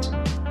cars, and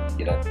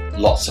you know,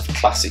 lots of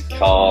classic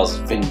cars,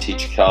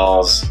 vintage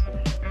cars.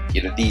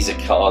 You know, these are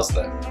cars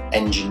that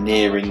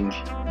engineering.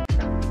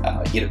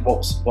 You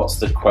know, what's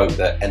the quote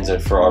that Enzo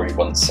Ferrari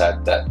once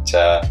said,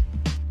 that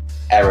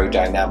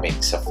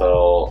aerodynamics are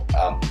for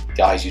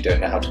guys who don't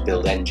know how to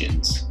build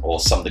engines, or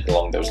something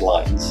along those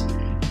lines.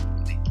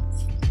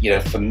 You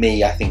know, for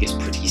me, I think it's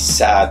pretty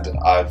sad.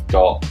 I've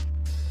got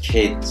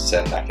kids,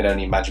 and I can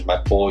only imagine my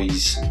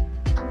boys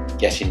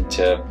getting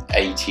to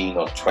 18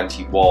 or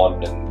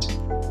 21, and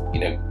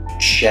you know,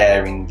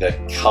 sharing the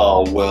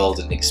car world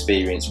and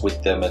experience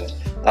with them, and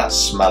that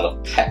smell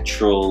of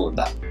petrol, and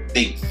that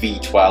big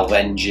V12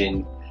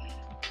 engine,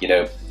 you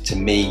know, to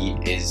me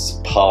is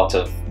part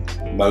of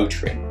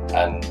motoring.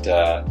 And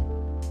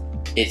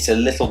It's a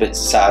little bit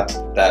sad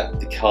that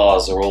the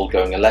cars are all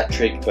going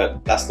electric,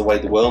 but that's the way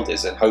the world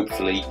is, and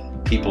hopefully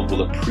people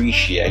will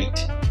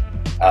appreciate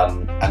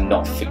and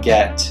not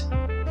forget,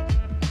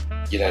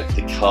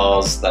 the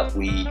cars that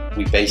we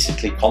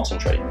basically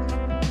concentrate.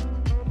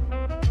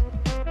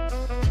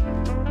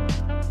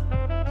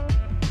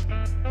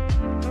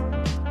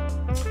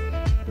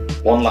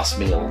 One last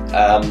meal.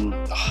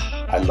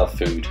 I love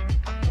food.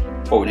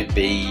 What would it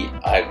be?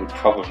 I would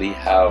probably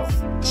have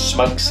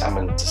smoked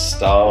salmon to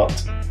start.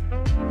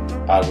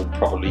 I would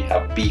probably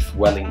have beef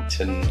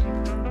Wellington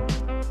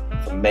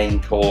for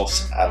main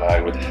course, and I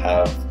would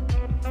have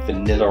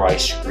vanilla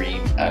ice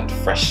cream and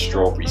fresh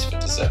strawberries for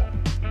dessert.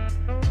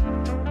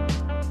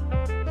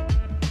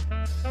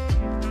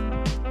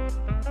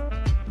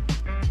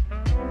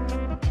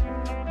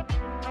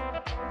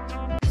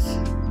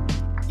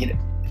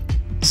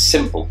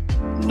 Simple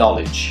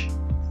knowledge.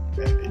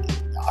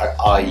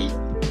 I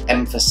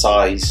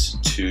emphasize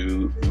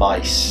to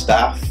my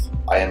staff,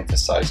 I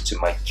emphasize to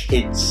my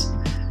kids,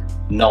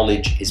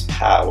 knowledge is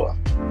power.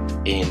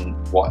 In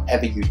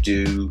whatever you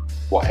do,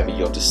 whatever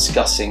you're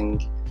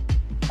discussing,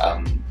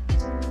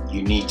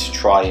 you need to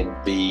try and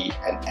be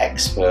an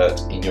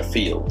expert in your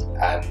field.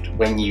 And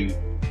when you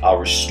are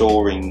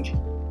restoring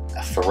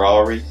a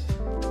Ferrari,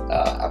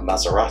 a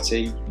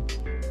Maserati,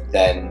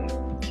 then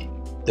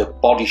the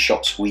body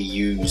shops we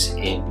use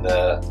in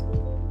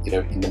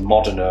the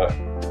Modena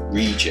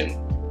region,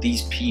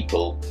 these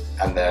people,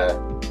 and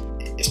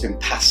it's been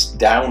passed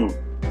down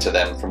to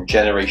them from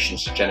generation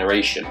to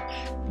generation,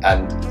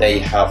 and they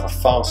have a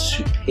far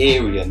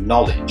superior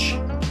knowledge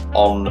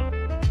on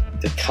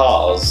the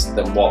cars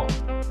than what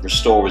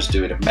restorers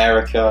do in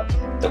America,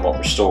 than what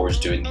restorers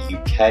do in the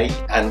UK.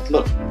 And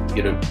look,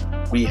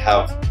 we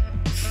have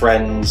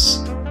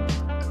friends,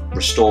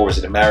 restorers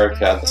in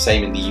America, and the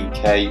same in the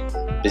UK,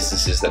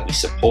 businesses that we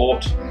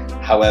support.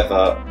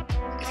 However,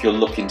 if you're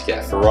looking to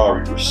get a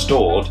Ferrari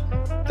restored,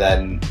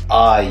 then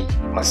I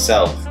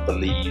myself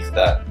believe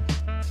that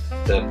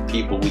the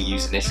people we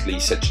use in Italy,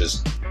 such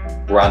as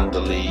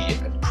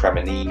Brandoli and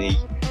Cremonini,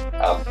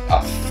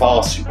 are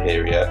far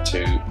superior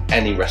to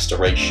any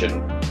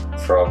restoration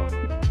from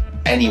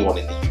anyone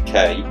in the UK,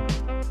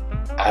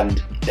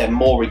 and they're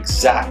more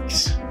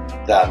exact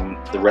than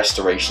the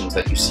restorations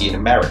that you see in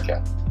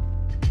America.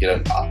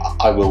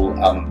 I will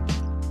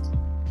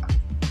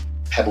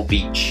Pebble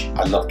Beach,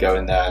 I love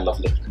going there, I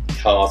love looking at the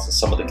cars, and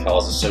some of the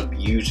cars are so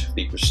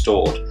beautifully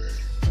restored,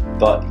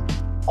 but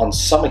on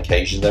some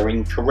occasions they're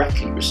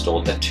incorrectly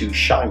restored, they're too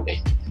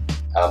shiny.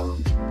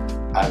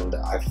 And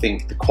I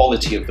think the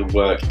quality of the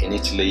work in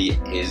Italy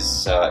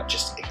is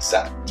just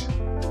exact.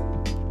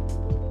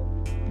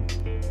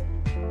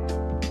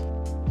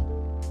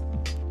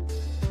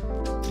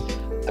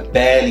 I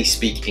barely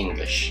speak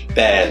English,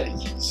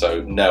 barely,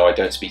 so no, I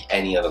don't speak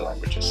any other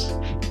languages.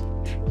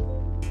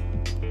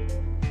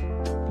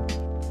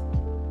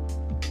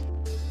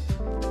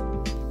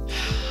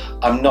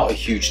 I'm not a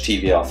huge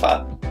TVR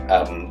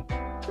fan.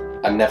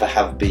 I never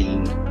have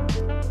been.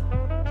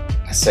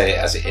 I say it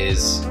as it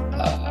is.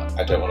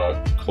 I don't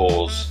want to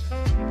cause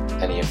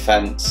any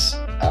offence,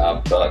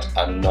 but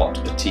I'm not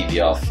a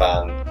TVR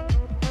fan.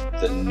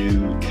 The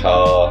new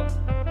car,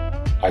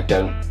 I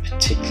don't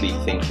particularly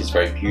think is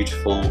very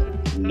beautiful,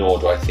 nor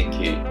do I think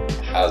it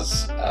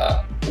has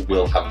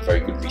will have a very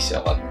good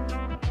resale value.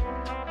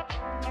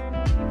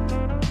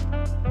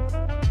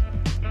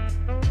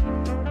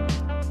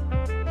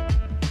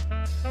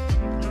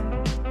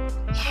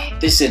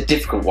 This is a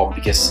difficult one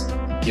because,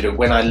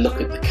 when I look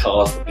at the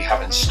cars that we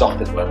have in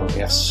stock at the moment, we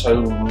have so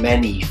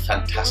many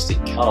fantastic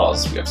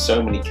cars. We have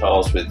so many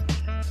cars with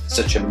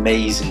such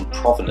amazing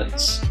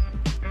provenance,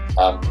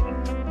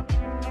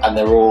 and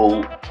they're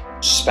all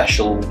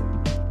special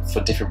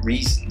for different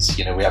reasons.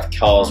 We have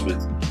cars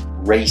with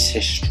race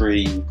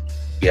history,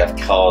 we have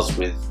cars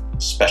with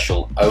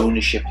special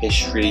ownership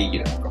history.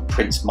 We've got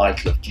Prince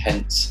Michael of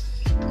Kent,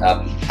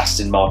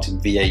 Aston Martin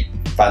V8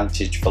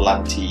 Vantage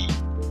Volante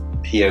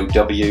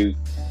POW,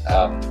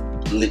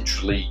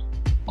 literally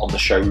on the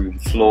showroom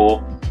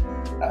floor.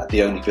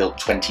 They only built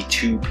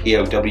 22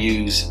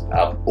 POWs,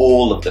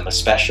 all of them are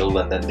special,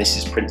 and then this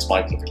is Prince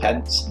Michael of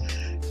Kent.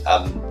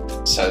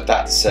 So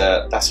that's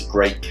a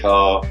great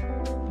car.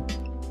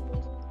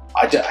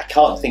 I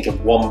can't think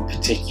of one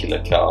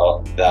particular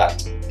car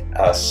that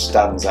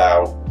stands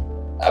out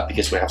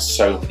because we have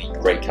so many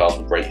great cars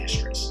with great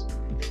histories.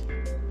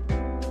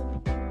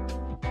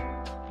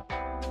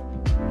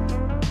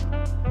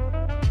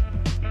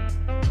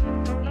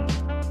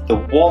 The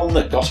one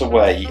that got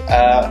away,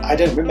 I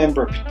don't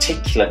remember a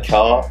particular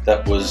car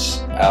that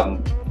was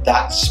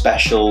that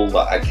special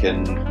that I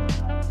can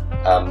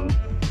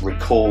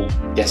recall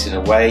getting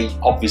away.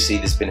 Obviously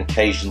there's been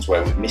occasions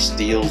where we've missed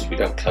deals, we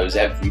don't close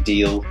every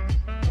deal.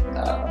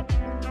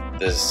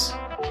 There's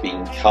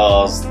been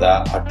cars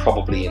that I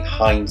probably in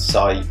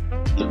hindsight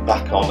look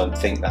back on and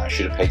think that I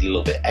should have paid a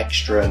little bit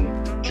extra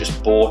and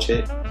just bought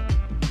it.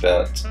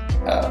 But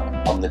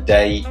on the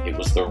day it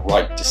was the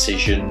right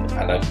decision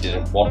and I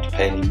didn't want to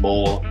pay any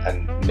more,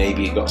 and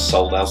maybe it got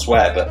sold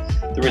elsewhere. But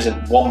there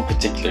isn't one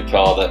particular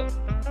car that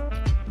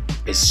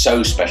is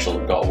so special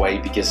that got away,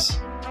 because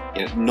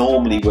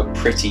normally we're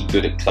pretty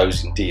good at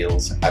closing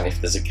deals, and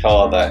if there's a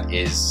car that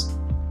is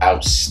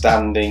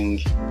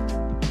outstanding,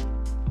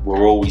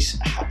 we're always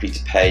happy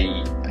to pay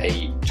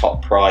a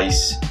top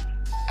price,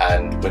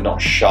 and we're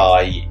not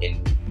shy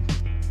in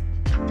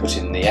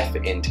putting the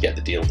effort in to get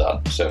the deal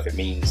done. So if it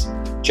means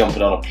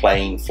jumping on a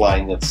plane,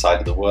 flying the other side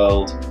of the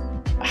world,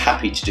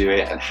 happy to do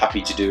it, and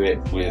happy to do it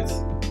with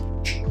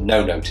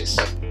no notice.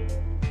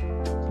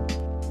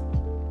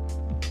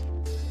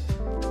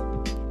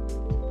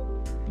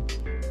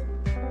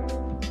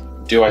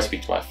 Do I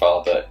speak to my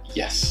father?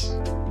 Yes.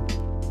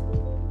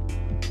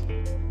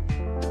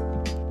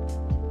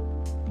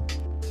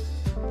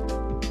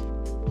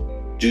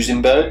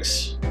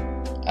 Duesenbergs.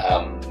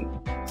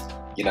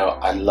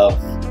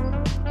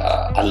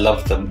 I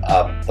love the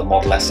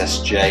Model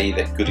SSJ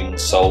that Gooding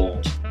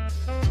sold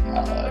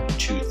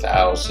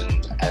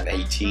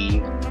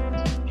 2018.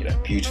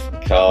 Beautiful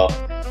car.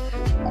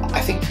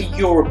 I think for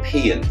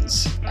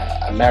Europeans,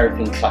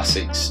 American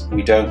classics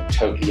we don't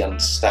totally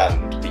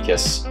understand,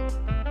 because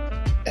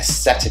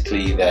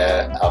aesthetically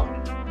they're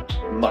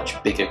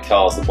much bigger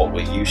cars than what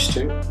we're used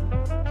to.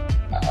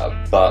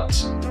 But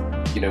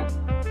you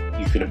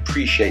can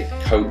appreciate the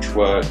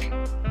coachwork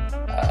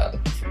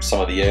from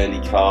some of the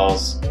early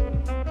cars,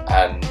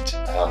 and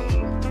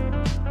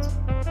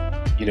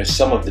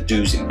some of the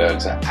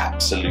Duesenbergs are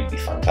absolutely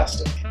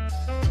fantastic.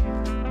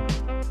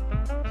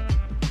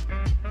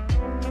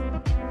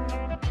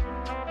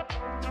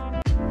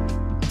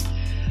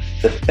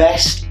 The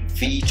best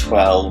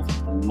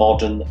V12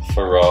 modern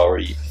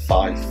Ferrari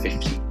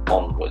 550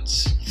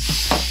 onwards,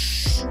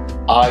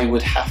 I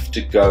would have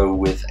to go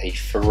with a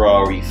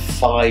Ferrari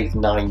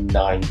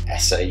 599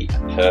 SA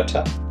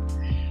Aperta,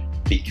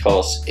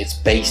 because it's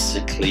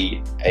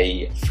basically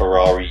a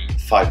Ferrari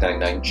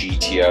 599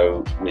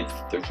 GTO with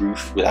the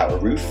roof without a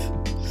roof.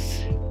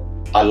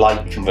 I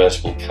like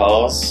convertible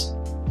cars.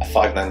 A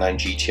 599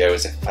 GTO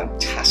is a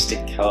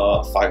fantastic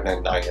car.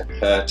 599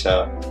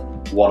 Aperta,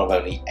 one of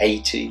only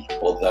 80,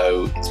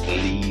 although it's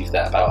believed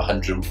that about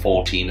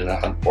 114 or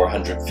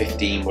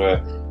 115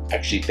 were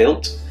actually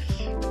built.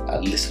 A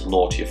little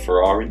naughty of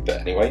Ferrari,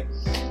 but anyway.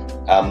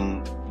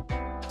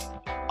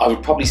 I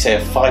would probably say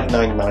a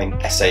 599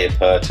 SA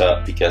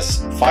Aperta,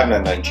 because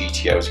 599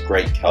 GTO is a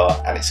great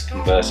car and it's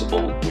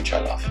convertible, which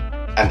I love,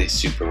 and it's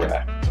super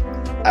rare.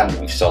 And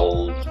we've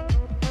sold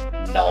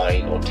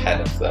 9 or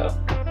 10 of the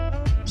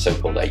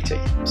so-called 80.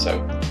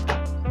 So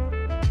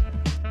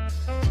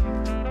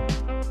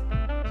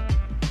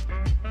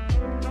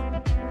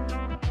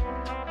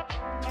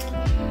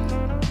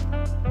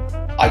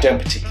I don't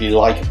particularly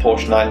like a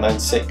Porsche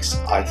 996.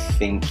 I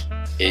think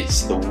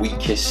it's the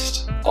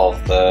weakest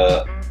of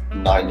the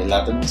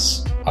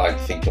 911s. I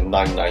think a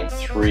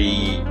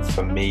 993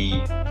 for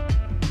me.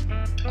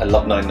 I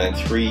love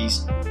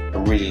 993s. I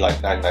really like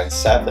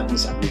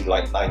 997s. I really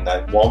like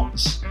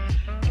 991s.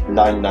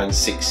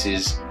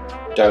 996s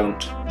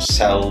don't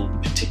sell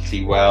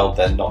particularly well.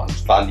 They're not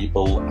as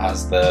valuable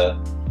as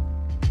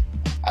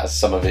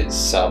some of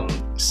its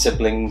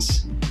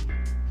siblings.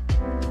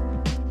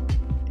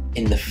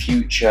 In the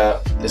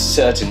future, there's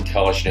certain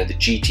cars, the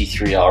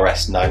GT3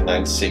 RS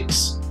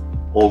 996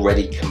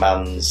 already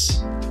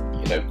commands,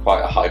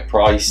 quite a high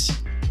price.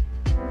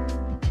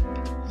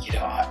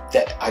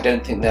 I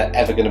don't think they're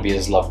ever going to be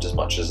as loved as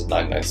much as a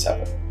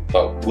 997.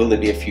 But will there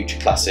be a future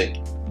classic?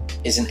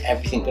 Isn't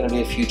everything going to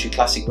be a future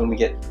classic when we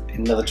get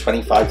another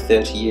 25,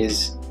 30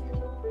 years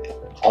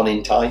on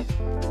in time?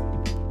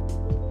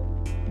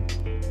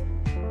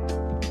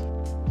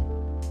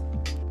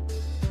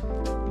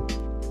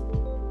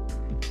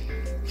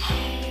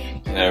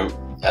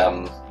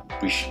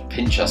 We should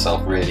pinch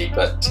ourselves really,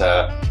 but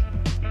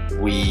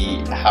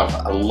we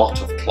have a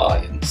lot of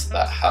clients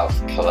that have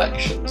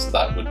collections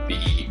that would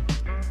be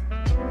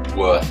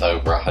worth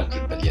over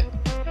 100 million,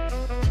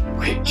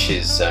 which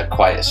is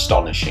quite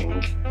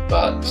astonishing.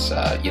 But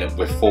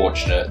we're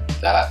fortunate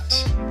that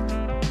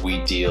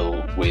we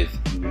deal with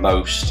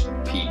most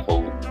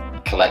people,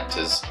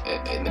 collectors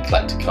in the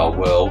collector car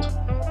world,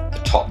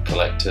 the top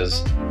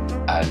collectors,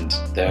 and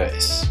there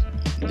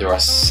are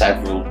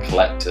several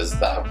collectors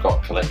that have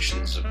got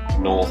collections of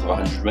north of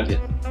 100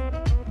 million.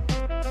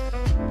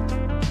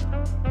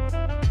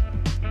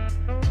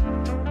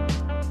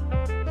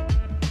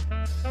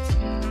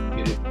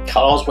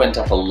 Cars went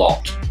up a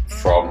lot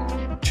from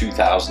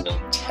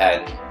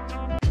 2010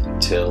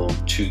 until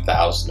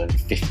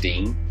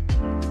 2015.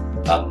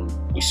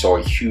 We saw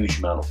a huge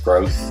amount of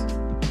growth.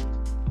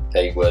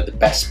 They were the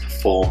best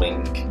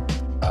performing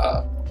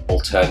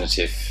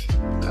alternative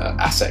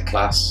asset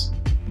class.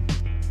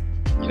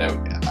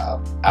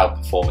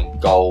 Outperforming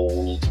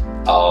gold,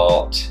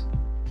 art,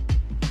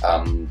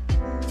 and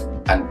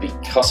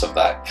because of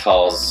that,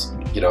 cars,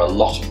 a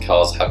lot of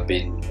cars have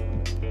been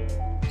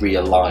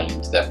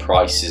realigned. Their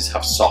prices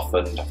have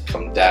softened, have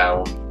come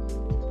down.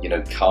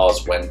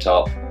 Cars went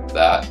up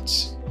that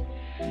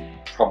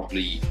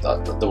probably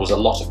there was a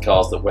lot of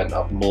cars that went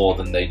up more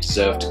than they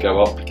deserved to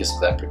go up because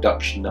of their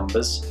production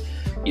numbers.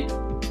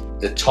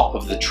 The top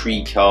of the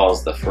tree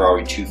cars, the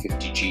Ferrari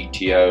 250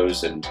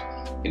 GTOs and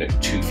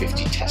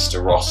 250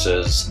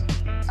 Testarossas,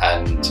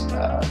 and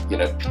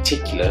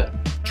particular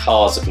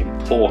cars of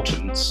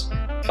importance,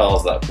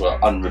 cars that were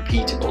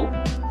unrepeatable,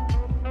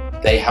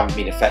 they haven't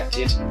been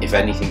affected. If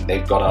anything,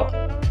 they've gone up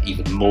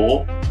even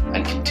more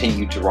and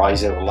continued to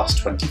rise over the last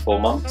 24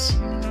 months.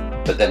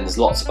 But then there's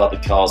lots of other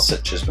cars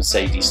such as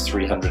Mercedes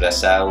 300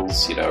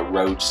 SLs, a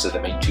Roadster, they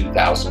made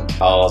 2,000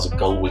 cars, a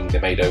Gullwing, they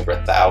made over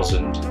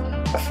 1,000,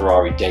 a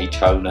Ferrari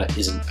Daytona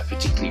isn't a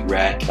particularly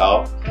rare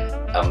car,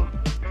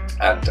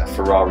 and a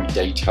Ferrari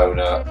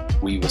Daytona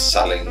we were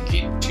selling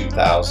in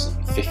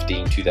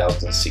 2015,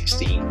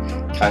 2016,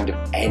 kind of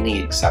any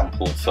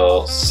example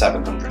for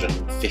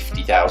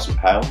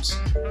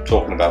 £750,000,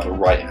 talking about a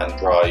right-hand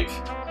drive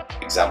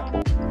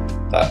example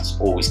that's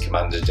always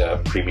commanded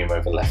a premium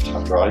over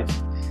left-hand drive.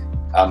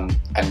 And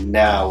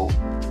now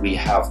we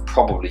have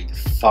probably the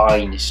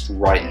finest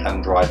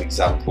right-hand drive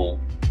example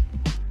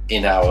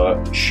in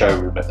our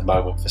showroom at the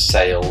moment for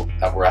sale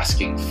that we're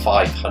asking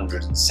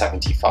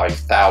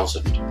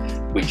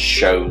 $575,000, which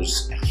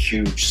shows a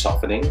huge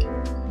softening.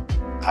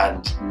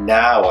 And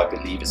now I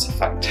believe it's a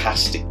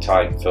fantastic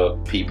time for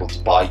people to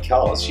buy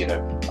cars.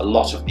 A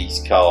lot of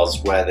these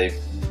cars, where they've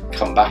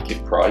come back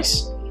in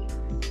price,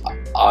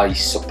 I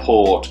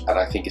support, and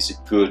I think it's a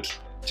good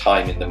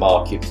time in the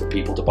market for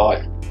people to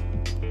buy.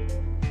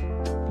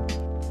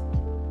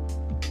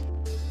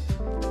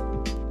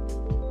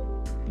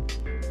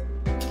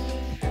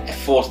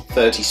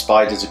 F430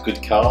 Spider's a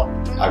good car.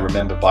 I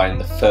remember buying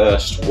the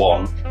first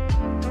one,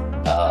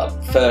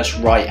 first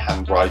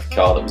right-hand drive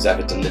car that was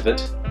ever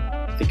delivered.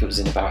 I think it was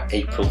in about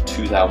April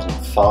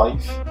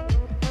 2005.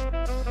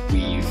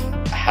 We've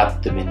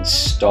had them in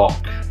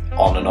stock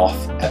on and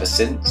off ever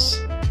since,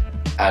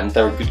 and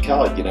they're a good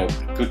car.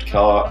 Good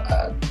car,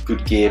 good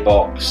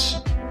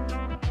gearbox,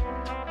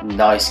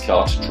 nice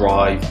car to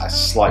drive. I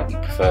slightly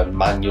prefer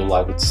manual,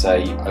 I would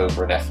say,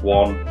 over an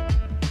F1.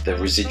 The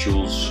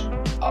residuals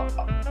are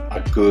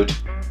good,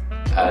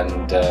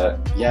 and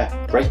yeah,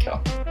 great car.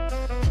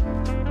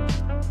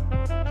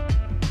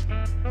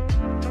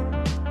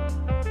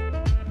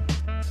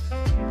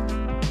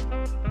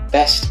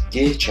 Best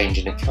gear change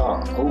in a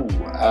car?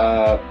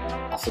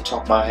 Off the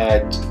top of my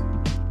head,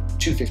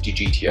 250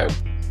 GTO.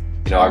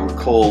 I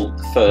recall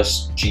the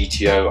first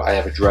GTO I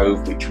ever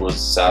drove, which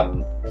was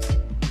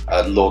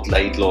Lord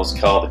Laidlaw's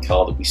car, the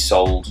car that we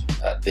sold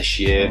this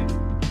year,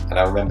 and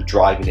I remember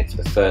driving it for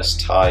the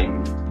first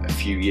time a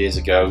few years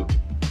ago.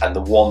 And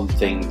the one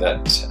thing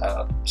that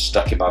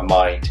stuck in my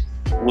mind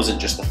wasn't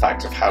just the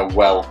fact of how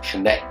well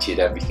connected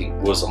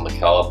everything was on the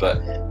car,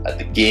 but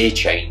the gear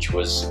change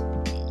was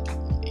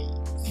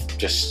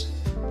just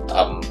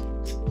a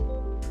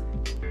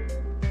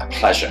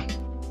pleasure,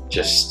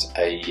 just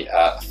a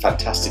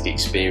fantastic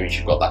experience.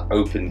 You've got that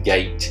open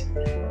gate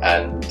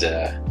and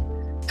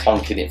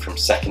clunking it from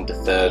second to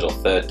third or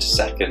third to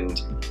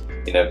second.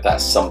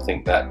 That's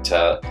something that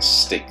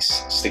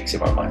sticks in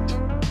my mind.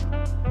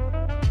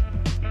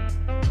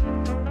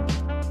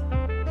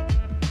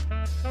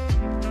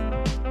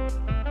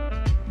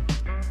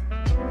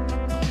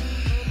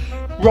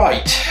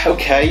 Right,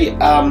 okay,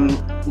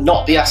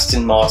 not the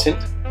Aston Martin.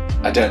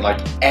 I don't like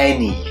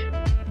any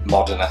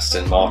modern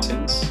Aston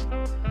Martins.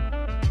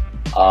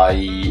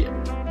 I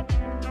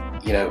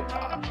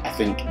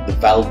think the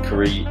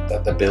Valkyrie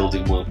that they're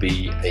building will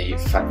be a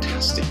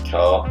fantastic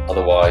car.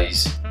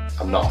 Otherwise,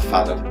 I'm not a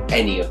fan of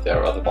any of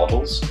their other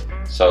models.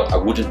 So I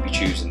wouldn't be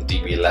choosing the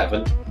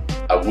DB11.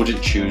 I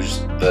wouldn't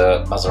choose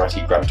the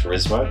Maserati Gran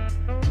Turismo. I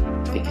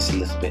think it's a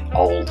little bit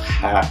old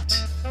hat.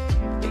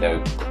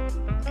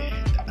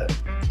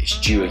 It's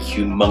due a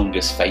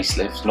humongous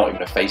facelift, not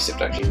even a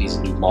facelift actually, it needs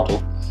a new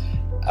model.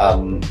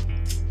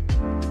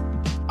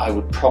 I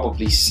would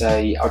probably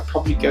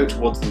go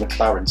towards the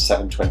McLaren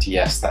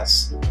 720S.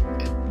 That's a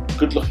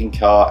good looking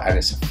car and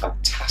it's a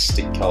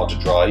fantastic car to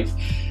drive.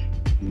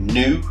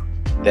 New,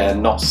 they're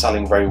not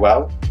selling very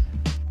well.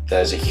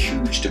 There's a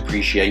huge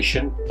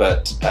depreciation,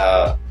 but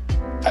I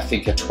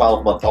think a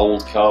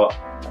 12-month-old car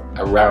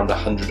around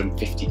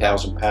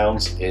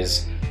 £150,000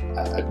 is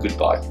a good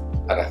buy.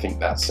 And I think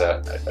that's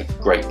a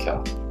great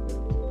car.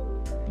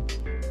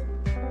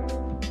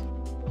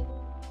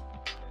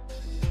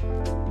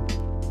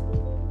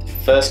 The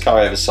first car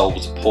I ever sold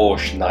was a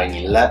Porsche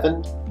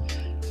 911,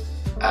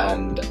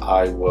 and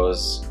I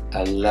was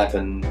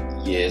 11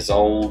 years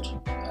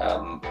old.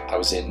 I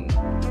was in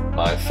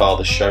my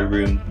father's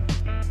showroom,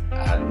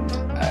 and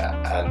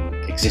an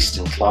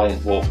existing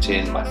client walked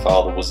in. My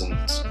father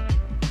wasn't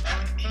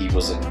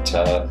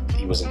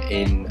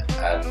in,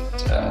 and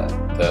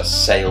the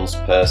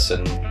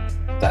salesperson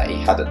that he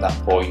had at that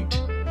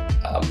point,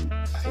 I think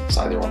it was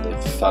either on the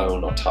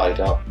phone or tied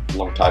up a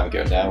long time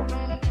ago now,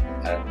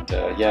 and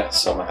yeah,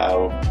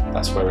 somehow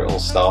that's where it all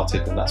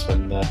started, and that's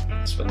when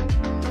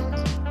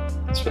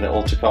it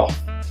all took off.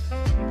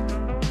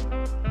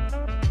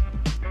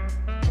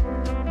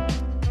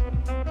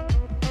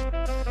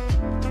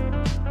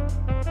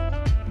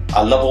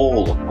 I love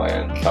all of my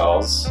own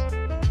cars,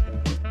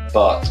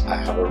 but I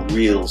have a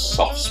real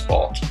soft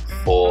spot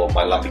for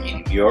my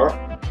Lamborghini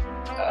Miura,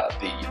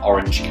 the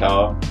orange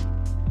car.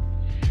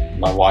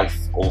 My wife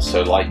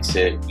also likes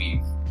it.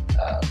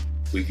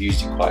 We've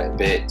used it quite a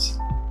bit.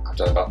 I've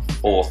done about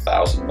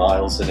 4,000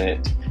 miles in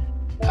it,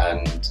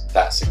 and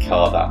that's a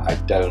car that I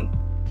don't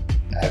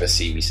ever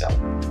see me sell.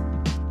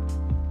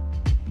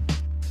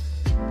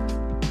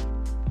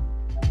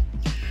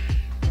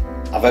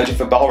 I voted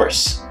for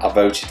Boris. I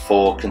voted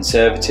for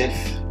Conservative.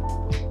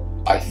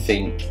 I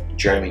think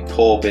Jeremy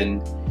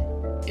Corbyn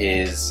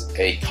is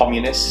a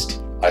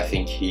communist. I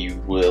think he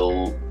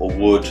will or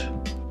would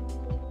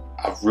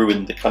have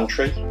ruined the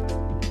country,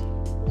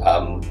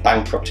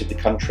 bankrupted the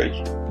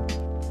country.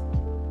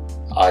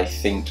 I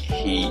think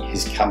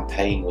his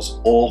campaign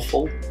was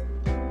awful,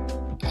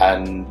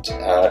 and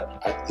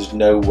there's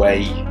no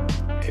way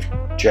if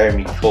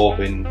Jeremy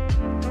Corbyn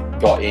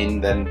got in,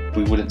 then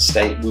we wouldn't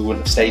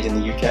have stayed in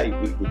the UK.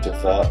 We would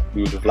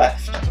have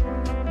left.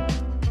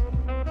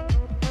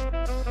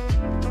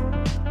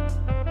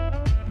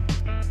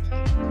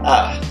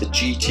 The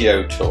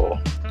GTO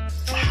tour.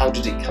 How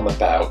did it come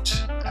about?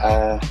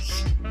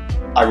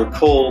 I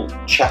recall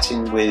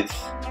chatting with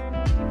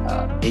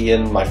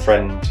Ian, my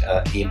friend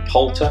Ian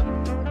Poulter.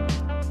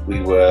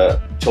 We were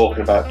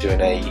talking about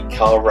doing a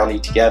car rally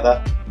together,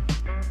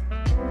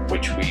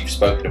 which we've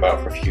spoken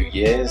about for a few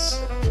years.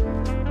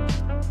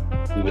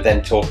 We were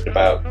then talking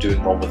about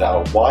doing one with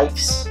our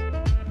wives.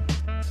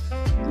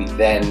 We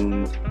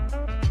then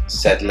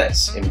said,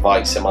 let's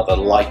invite some other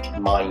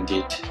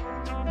like-minded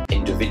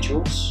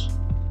individuals.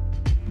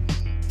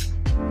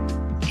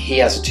 He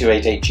has a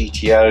 288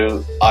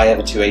 GTO, I have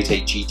a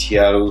 288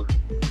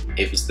 GTO.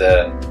 It was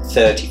the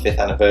 35th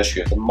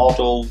anniversary of the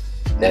model.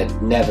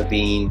 There'd never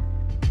been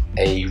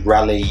a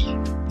rally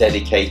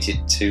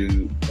dedicated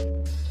to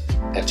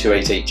a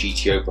 288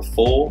 GTO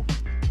before.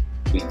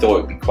 We thought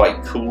it would be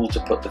quite cool to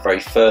put the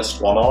very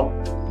first one on,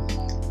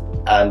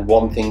 and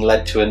one thing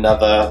led to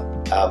another,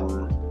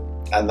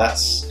 and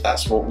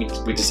that's what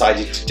we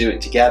decided to do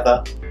it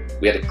together.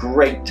 We had a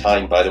great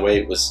time, by the way.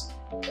 It was,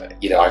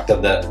 I've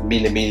done the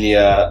Mille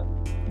Miglia,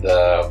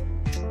 the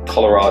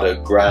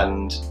Colorado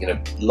Grand,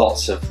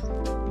 lots of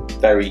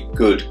very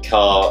good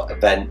car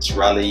events,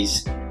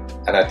 rallies,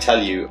 and I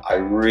tell you, I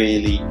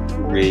really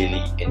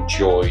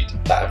enjoyed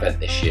that event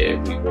this year.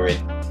 We were in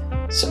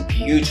some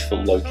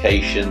beautiful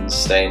locations,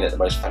 staying at the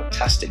most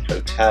fantastic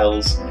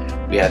hotels.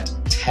 We had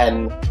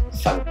 10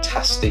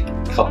 fantastic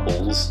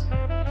couples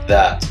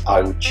that I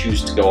would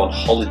choose to go on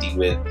holiday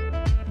with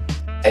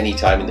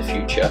anytime in the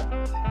future,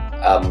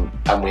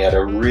 and we had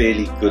a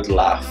really good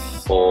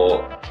laugh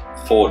for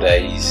 4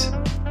 days.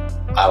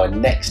 Our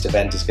next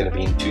event is going to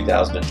be in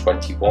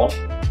 2021.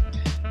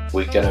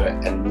 We're going to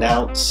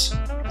announce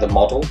the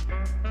model,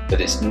 but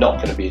it's not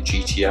going to be a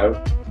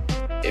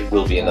GTO. It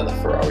will be another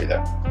Ferrari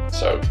though,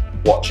 so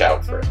watch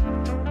out for it.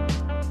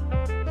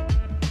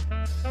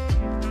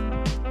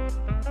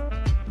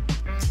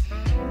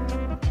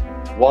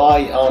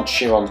 Why aren't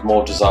Chirons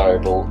more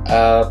desirable?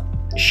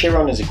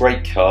 Chiron is a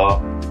great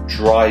car,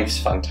 drives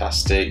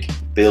fantastic,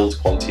 build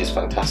quality is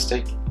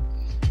fantastic.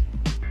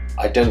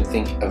 I don't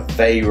think a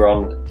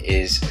Veyron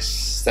is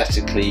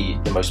aesthetically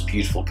the most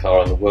beautiful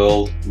car in the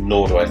world,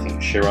 nor do I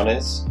think Chiron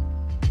is.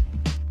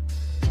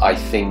 I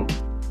think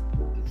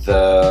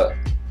the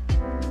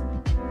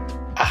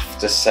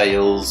after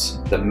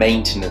sales, the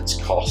maintenance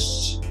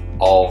costs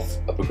of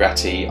a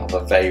Bugatti, of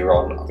a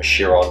Veyron, of a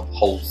Chiron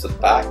holds them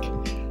back,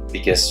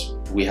 because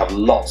we have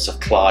lots of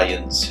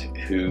clients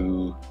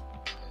who,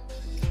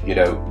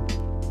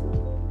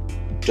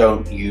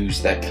 don't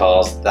use their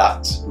cars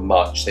that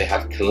much. They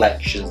have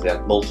collections, they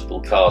have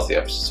multiple cars, they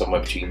have somewhere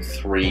between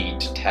 3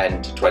 to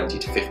 10 to 20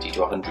 to 50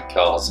 to 100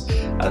 cars,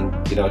 and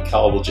a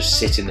car will just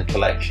sit in the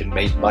collection,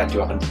 might do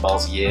 100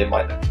 miles a year,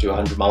 might do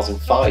 100 miles in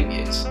 5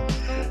 years.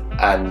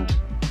 And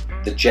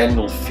the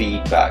general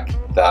feedback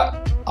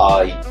that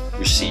I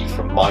receive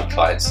from my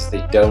clients is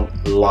they don't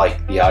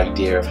like the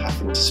idea of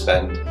having to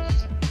spend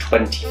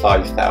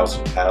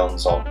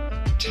 £25,000 on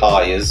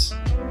tyres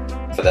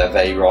for their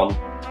Veyron,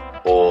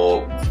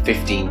 or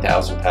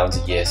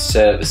 £15,000 a year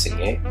servicing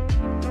it,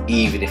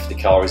 even if the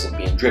car isn't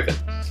being driven.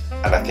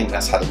 And I think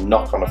that's had a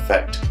knock-on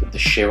effect with the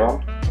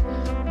Chiron.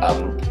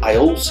 I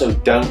also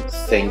don't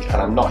think,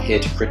 and I'm not here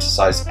to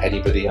criticise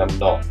anybody, I'm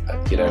not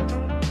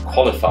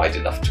qualified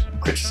enough to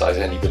criticise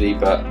anybody,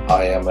 but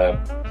I am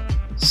a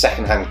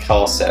second-hand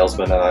car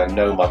salesman and I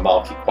know my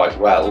market quite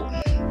well,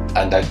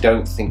 and I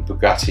don't think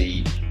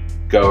Bugatti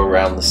go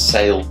around the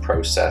sale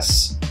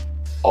process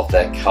of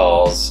their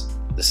cars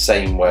the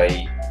same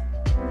way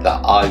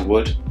that I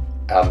would.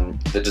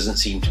 There doesn't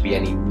seem to be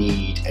any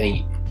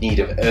need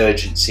of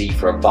urgency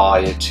for a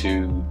buyer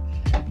to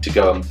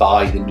go and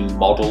buy the new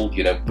model.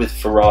 With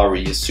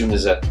Ferrari, as soon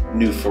as a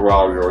new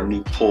Ferrari or a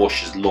new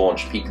Porsche is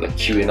launched, people are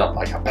queuing up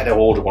like, I better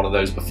order one of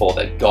those before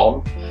they're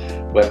gone.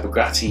 Where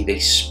Bugatti, they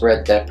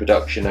spread their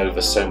production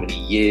over so many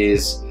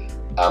years.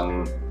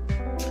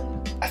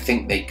 I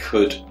think they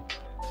could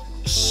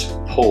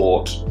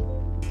support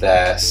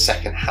their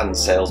second-hand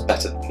sales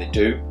better than they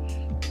do.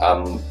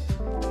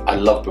 I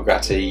love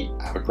Bugatti,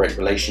 I have a great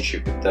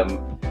relationship with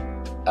them.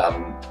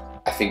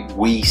 I think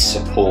we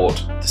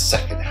support the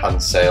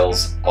second-hand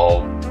sales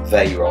of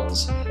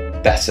Veyrons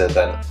better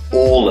than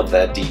all of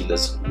their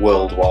dealers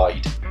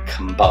worldwide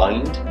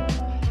combined.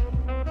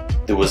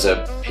 There was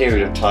a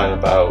period of time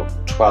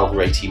about 12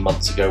 or 18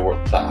 months ago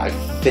that I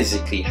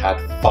physically had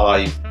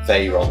 5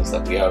 Veyrons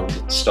that we owned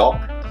in stock.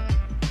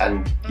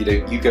 And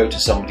you go to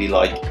somebody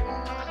like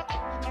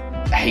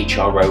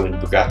HRO in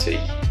Bugatti,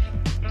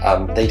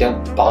 they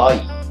don't buy.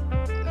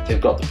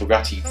 They've got the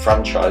Bugatti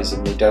franchise,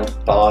 and they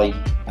don't buy.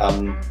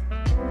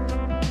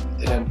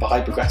 They don't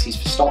buy Bugattis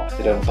for stock.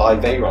 They don't buy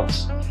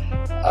Veyrons.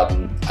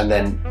 And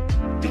then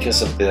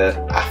because of the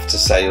after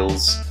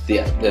sales,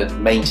 the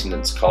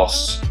maintenance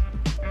costs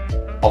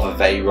of a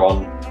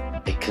Veyron,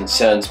 it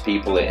concerns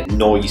people. It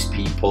annoys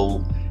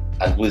people.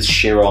 And with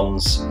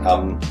Chirons,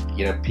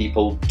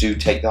 people do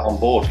take that on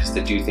board, because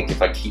they do think,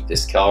 if I keep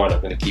this car and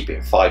I'm going to keep it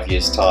in 5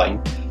 years'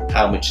 time,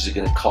 how much is it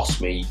going to cost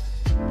me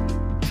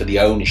for the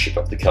ownership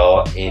of the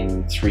car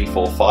in 3,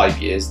 4,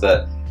 5 years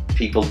that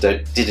people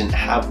didn't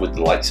have with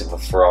the likes of a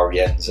Ferrari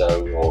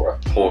Enzo or a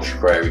Porsche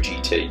Carrera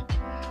GT.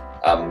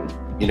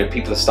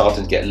 People are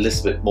starting to get a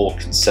little bit more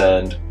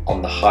concerned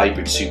on the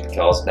hybrid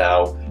supercars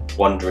now,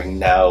 wondering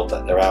now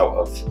that they're out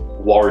of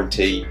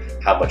warranty,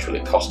 how much will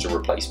it cost to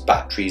replace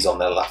batteries on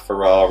their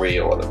LaFerrari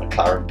or the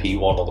McLaren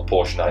P1 or the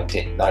Porsche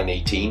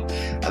 918,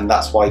 and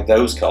that's why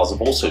those cars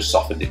have also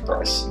softened in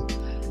price.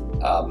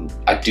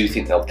 I do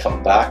think they'll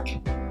come back.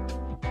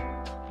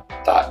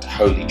 That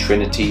Holy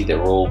Trinity, they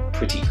were all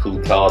pretty cool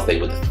cars. They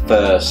were the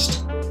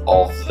first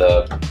of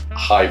the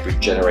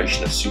hybrid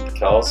generation of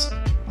supercars,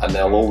 and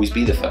they'll always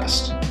be the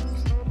first.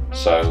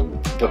 So,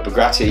 but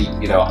Bugatti,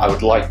 I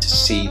would like to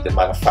see the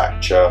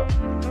manufacturer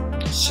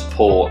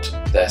support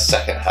their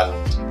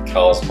second-hand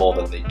cars more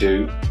than they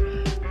do,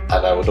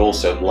 and I would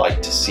also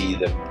like to see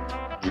them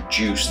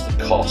reduce the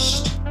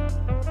cost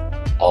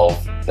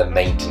of the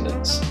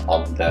maintenance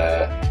on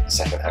their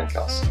second-hand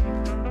cars.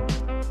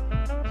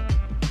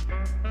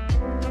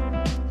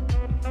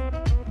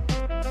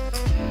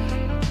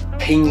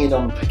 Opinion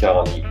on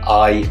Pagani.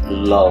 I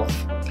love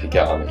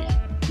Pagani.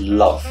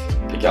 Love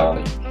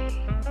Pagani.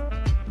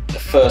 The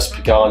first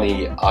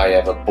Pagani I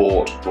ever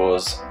bought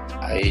was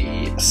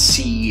a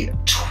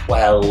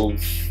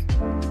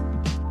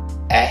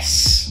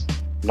C12S.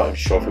 I'm not even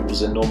sure if it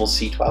was a normal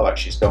C12,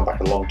 actually. It's gone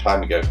back a long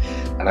time ago,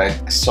 and I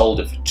sold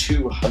it for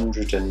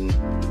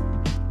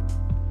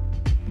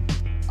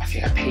I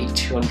think I paid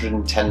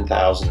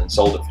 210,000 and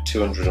sold it for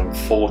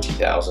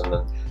 240,000,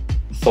 and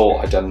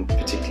thought I'd done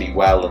particularly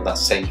well. And that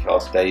same car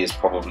today is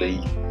probably,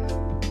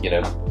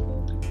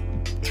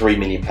 £3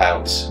 million.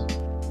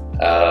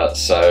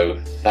 So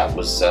that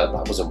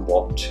wasn't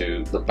one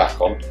to look back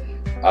on.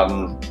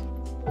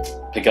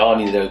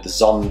 Pagani, though, the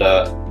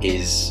Zonda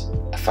is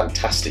a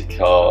fantastic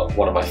car,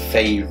 one of my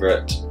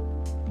favourite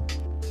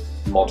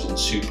modern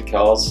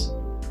supercars,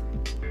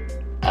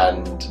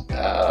 and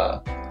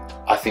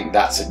I think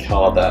that's a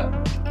car that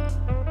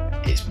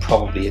is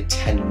probably a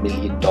 $10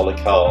 million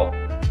car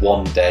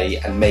one day,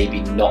 and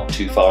maybe not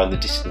too far in the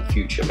distant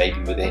future, maybe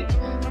within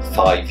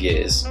 5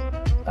 years.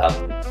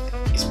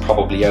 It's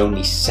probably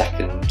only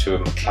second to a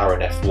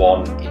McLaren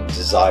F1 in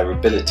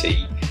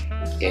desirability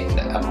in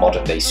a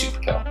modern day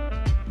supercar.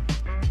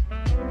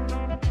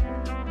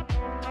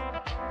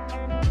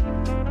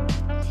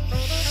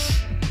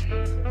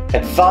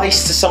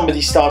 Advice to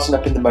somebody starting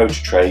up in the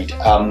motor trade: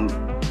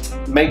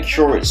 make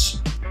sure it's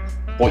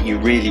what you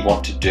really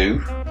want to do.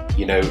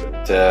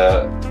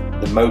 The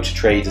motor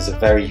trade is a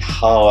very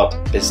hard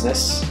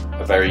business,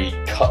 a very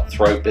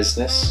cutthroat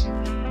business.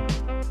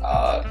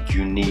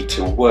 You need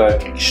to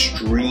work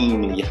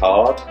extremely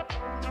hard.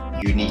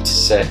 You need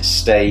to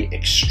stay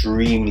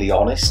extremely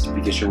honest,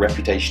 because your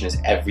reputation is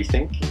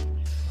everything.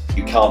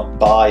 You can't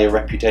buy a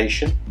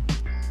reputation,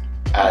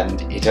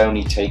 and it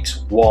only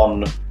takes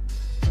one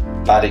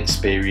bad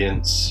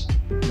experience,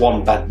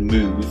 one bad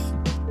move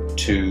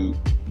to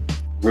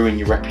ruin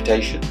your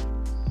reputation.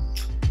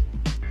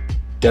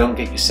 Don't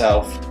get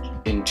yourself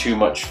in too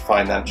much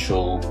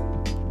financial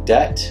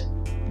debt.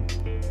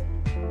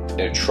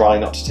 Try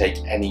not to take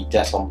any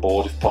debt on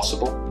board if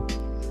possible,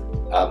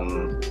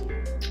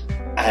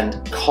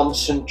 and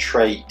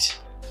concentrate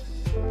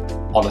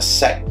on a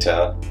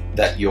sector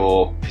that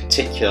you're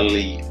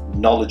particularly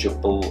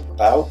knowledgeable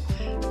about.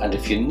 And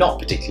if you're not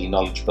particularly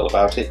knowledgeable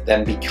about it,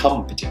 then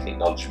become particularly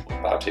knowledgeable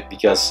about it,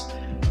 because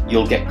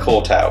you'll get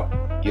caught out.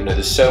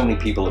 There's so many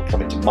people that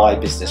come into my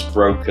business,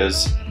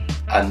 brokers,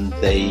 and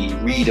they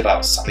read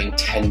about selling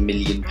 £10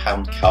 million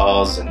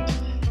cars, and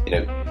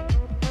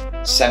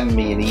send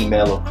me an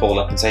email or call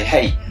up and say,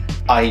 hey,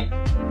 I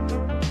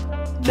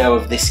know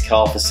of this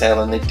car for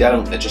sale, and they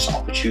don't. They're just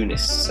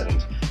opportunists,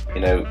 and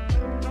they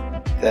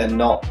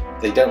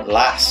don't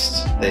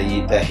last.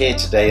 They're here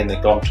today and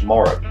they're gone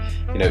tomorrow.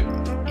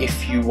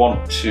 If you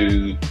want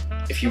to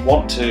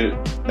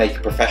make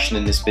a profession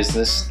in this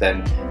business,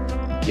 then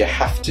you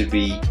have to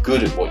be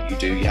good at what you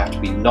do, you have to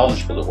be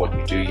knowledgeable at what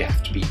you do, you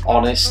have to be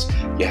honest,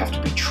 you have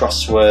to be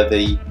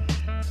trustworthy,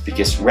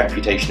 because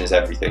reputation is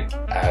everything.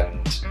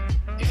 And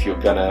if you're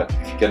gonna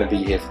be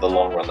here for the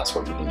long run, that's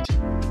what you need.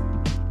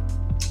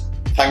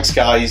 Thanks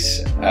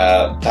guys,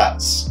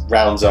 that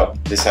rounds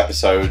up this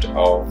episode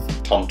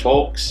of Tom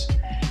Talks.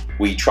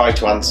 We try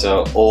to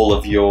answer all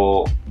of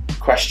your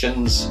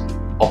questions.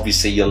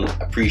 Obviously you'll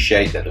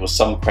appreciate that there were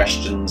some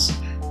questions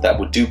that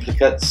were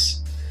duplicates.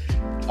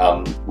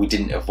 We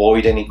didn't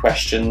avoid any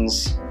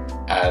questions,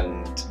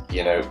 and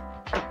you know,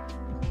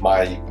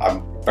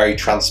 I'm very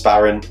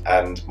transparent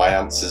and my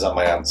answers are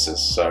my answers.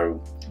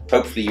 So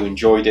hopefully you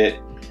enjoyed it,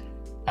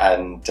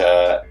 and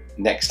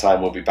next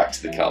time we'll be back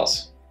to the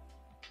cars.